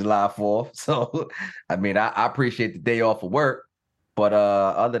on July 4th. So I mean, I appreciate the day off of work. But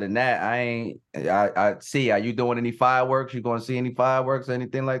other than that, I see. Are you doing any fireworks? You going to see any fireworks or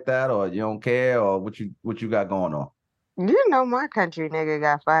anything like that? Or you don't care? Or what you got going on? You know my country nigga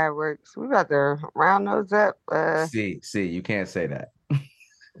got fireworks. We about to round those up. See, you can't say that.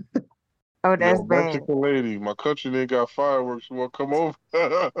 Oh, that's Yo, bad. Mexican lady, my country nigga got fireworks. You want to come over?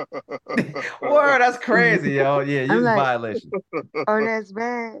 Word, that's crazy, yo. Yeah, I'm you like, violation. oh, that's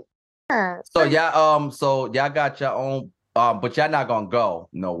bad. Yeah. So y'all got your own, but y'all not gonna go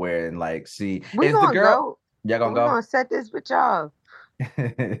nowhere and like see. We Is the gonna girl? go. Y'all gonna We're go? gonna set this bitch off.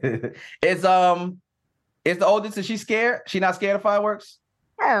 Is the oldest? Is she scared? She not scared of fireworks?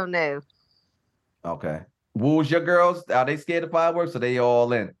 Hell no. Okay. Woo's your girls? Are they scared of fireworks? Or they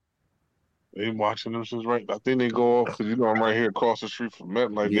all in? They watching them since right. I think they go off because you know I'm right here across the street from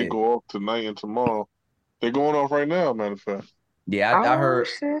MetLife. Yeah. They go off tonight and tomorrow. They going off right now, matter of fact. Yeah, I heard.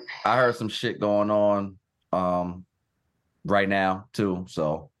 Shit. I heard some shit going on, right now too.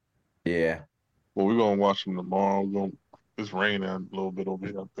 So, yeah. Well, we're gonna watch them tomorrow. It's raining a little bit over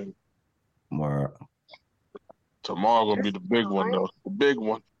here, I think. More. Tomorrow gonna be the big one though. The big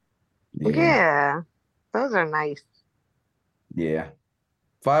one. Yeah. Those are nice. Yeah.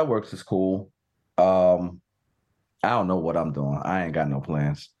 Fireworks is cool. I don't know what I'm doing. I ain't got no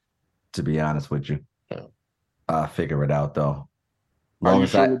plans, to be honest with you. I'll figure it out though. How you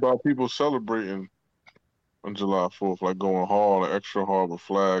feel about people celebrating on July 4th, like going hard, like extra hard with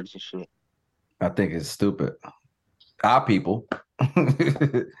flags and shit? I think it's stupid. Our people.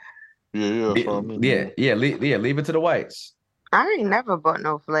 Yeah, that's what I mean. Leave it to the whites. I ain't never bought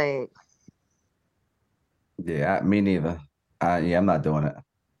no flag. Yeah, me neither. I'm not doing it.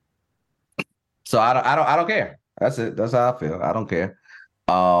 So I don't care. That's it. That's how I feel. I don't care.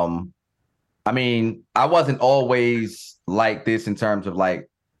 I mean, I wasn't always like this in terms of like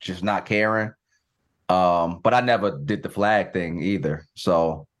just not caring. But I never did the flag thing either.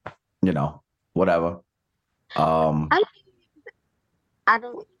 So, whatever. I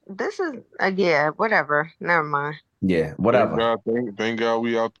don't. This is whatever. Never mind. Yeah, whatever. Thank God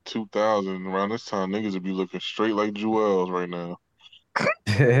we out to 2000. Around this time, niggas would be looking straight like Jewels right now.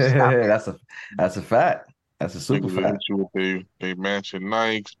 That's a fact. That's a super Niggas fact. hit you with they matching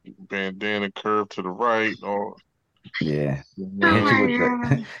Nikes, bandana curve to the right, or yeah.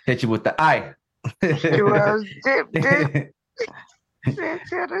 Hit you with the eye. Jewels dip.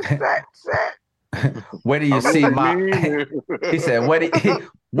 Set. Where do you see my? He said,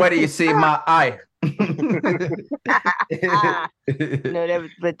 "Where do you see my eye?" No,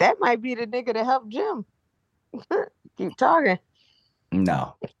 but that might be the nigga to help Jim. Keep talking.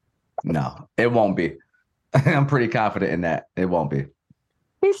 No, it won't be. I'm pretty confident in that. It won't be.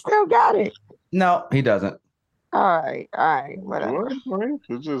 He still got it. No, he doesn't. All right, whatever.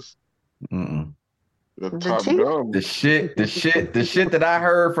 It's just The top chief? gun. The shit that I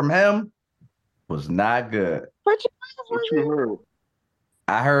heard from him was not good. What you heard?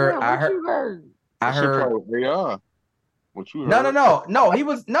 I heard. You heard? I heard. AI. What you heard? No. He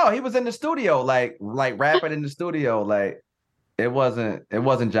was in the studio, like rapping in the studio. Like it wasn't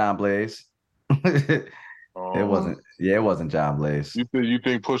John Blaze. It wasn't. Yeah, it wasn't John Blaze. You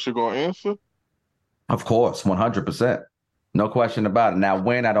think Pusha gonna answer? Of course, 100%. No question about it. Now,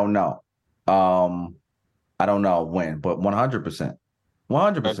 when I don't know. I don't know when, but 100%.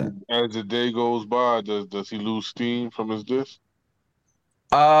 100%. As the day goes by, does he lose steam from his disc?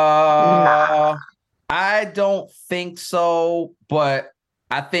 Nah. I don't think so, but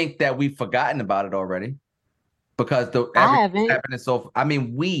I think that we've forgotten about it already. Because everything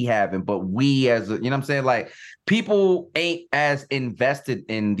happening we haven't, but we as you know what I'm saying, like people ain't as invested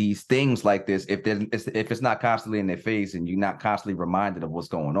in these things like this if it's not constantly in their face and you're not constantly reminded of what's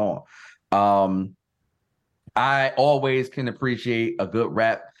going on. I always can appreciate a good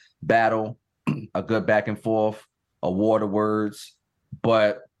rap battle, a good back and forth, a war of words,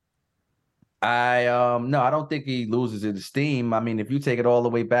 but I don't think he loses his steam. I mean, if you take it all the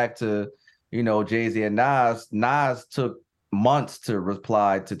way back to Jay-Z and Nas took months to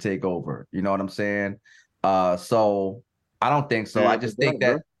reply to take over. You know what I'm saying? So I don't think so. I just think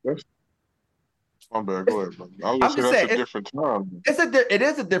that that's my bad. Go ahead, brother. I was I'm gonna just say saying that's a different time. it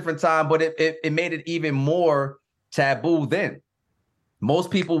is a different time, but it made it even more taboo then.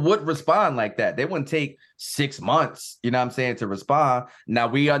 Most people would respond like that. They wouldn't take 6 months, you know what I'm saying, to respond. Now,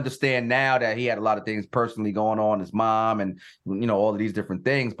 we understand now that he had a lot of things personally going on, his mom and, all of these different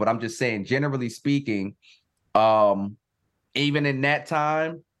things. But I'm just saying, generally speaking, even in that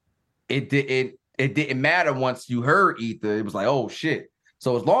time, it didn't matter once you heard Ether. It was like, oh, shit.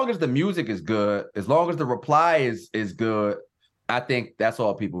 So as long as the music is good, as long as the reply is good, I think that's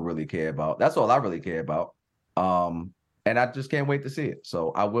all people really care about. That's all I really care about. And I just can't wait to see it.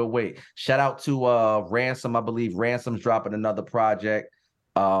 So I will wait. Shout out to Ransom. I believe Ransom's dropping another project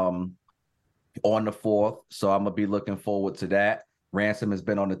on the 4th. So I'm gonna be looking forward to that. Ransom has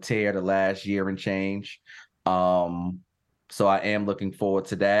been on the tear the last year and change. So I am looking forward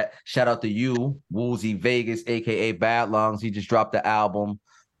to that. Shout out to you, Woozy Vegas, aka Bad Lungs. He just dropped the album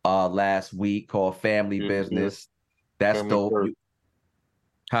last week called Family Business. That's Family dope. First.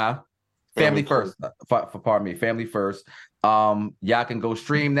 Huh? Family First. Pardon me. Family First. Y'all can go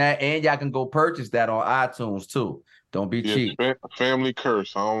stream that and y'all can go purchase that on iTunes too. Don't be cheap. Family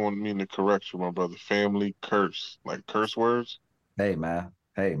Curse. I don't mean to correct you, my brother. Family Curse. Like curse words. Hey man.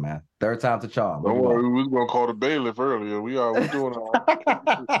 Third time's a charm. Don't worry, we was gonna call the bailiff earlier. We doing all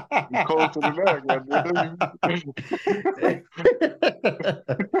right. We close to the back,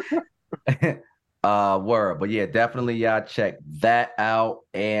 word. But yeah, definitely y'all check that out.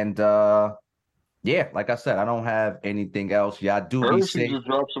 And yeah, like I said, I don't have anything else. Y'all do be safe. Just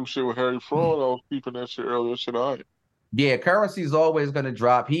dropped some shit with Harry Fraud. I was peeping that shit earlier. Shit, all right. Yeah, Currency is always going to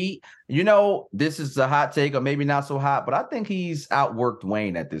drop. This is a hot take or maybe not so hot, but I think he's outworked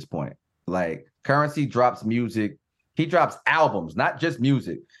Wayne at this point. Like, Currency drops music. He drops albums, not just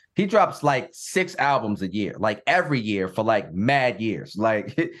music. He drops like 6 albums a year, like every year for like mad years,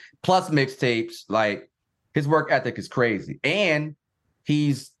 like plus mixtapes. Like, his work ethic is crazy. And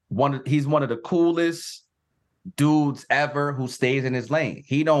he's one of the coolest dudes ever who stays in his lane.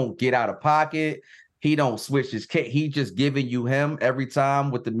 He don't get out of pocket. He don't switch his kit. He just giving you him every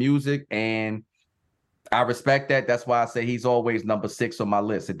time with the music. And I respect that. That's why I say he's always number 6 on my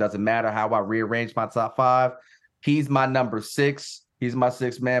list. It doesn't matter how I rearrange my top 5. He's my number 6. He's my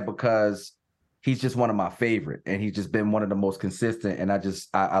 6th man because he's just one of my favorite. And he's just been one of the most consistent. And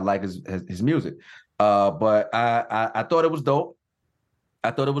I like his music. But I thought it was dope.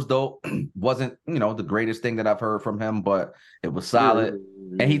 Wasn't, the greatest thing that I've heard from him, but it was solid.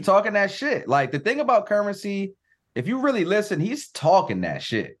 And he talking that shit. Like, the thing about Currency, if you really listen, he's talking that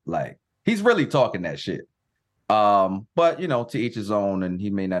shit. Like, he's really talking that shit. But, to each his own, and he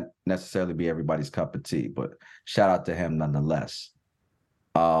may not necessarily be everybody's cup of tea, but shout out to him nonetheless.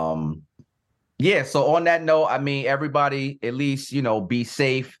 Yeah, so on that note, I mean, everybody, at least, be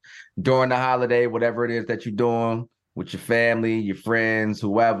safe during the holiday, whatever it is that you're doing with your family, your friends,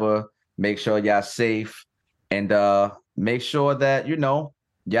 whoever. Make sure y'all safe and make sure that,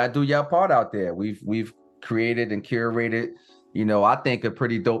 y'all do your part out there. We've created and curated, I think a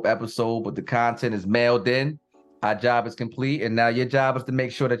pretty dope episode, but the content is mailed in. Our job is complete. And now your job is to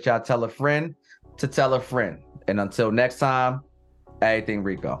make sure that y'all tell a friend to tell a friend. And until next time, everything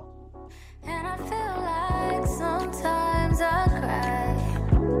Rico. And I feel like sometimes I cry,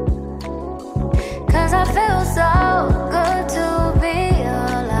 'cause I feel so good to be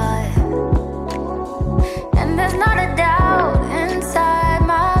alive. And there's not a doubt inside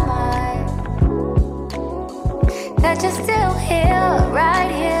my mind that you're still here, right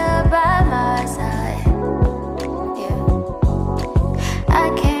here by my side. Yeah,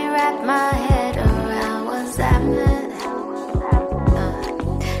 I can't wrap my head around what's happening.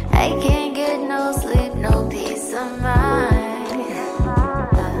 I can't get no sleep, no peace of mind.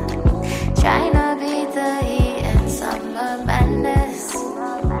 Trying to beat the heat and summer madness.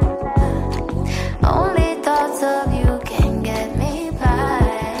 Only thoughts of you can get me by.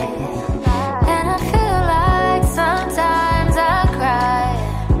 And I feel like sometimes I cry,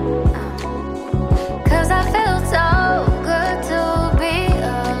 'cause I feel so good to be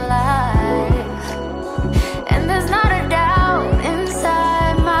alive. And there's not a doubt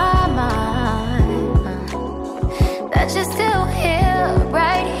inside my mind that you're still here,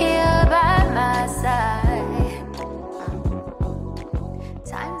 right here by my side.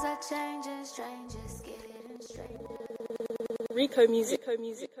 Times are changing, strange, it's getting strange. Rico music.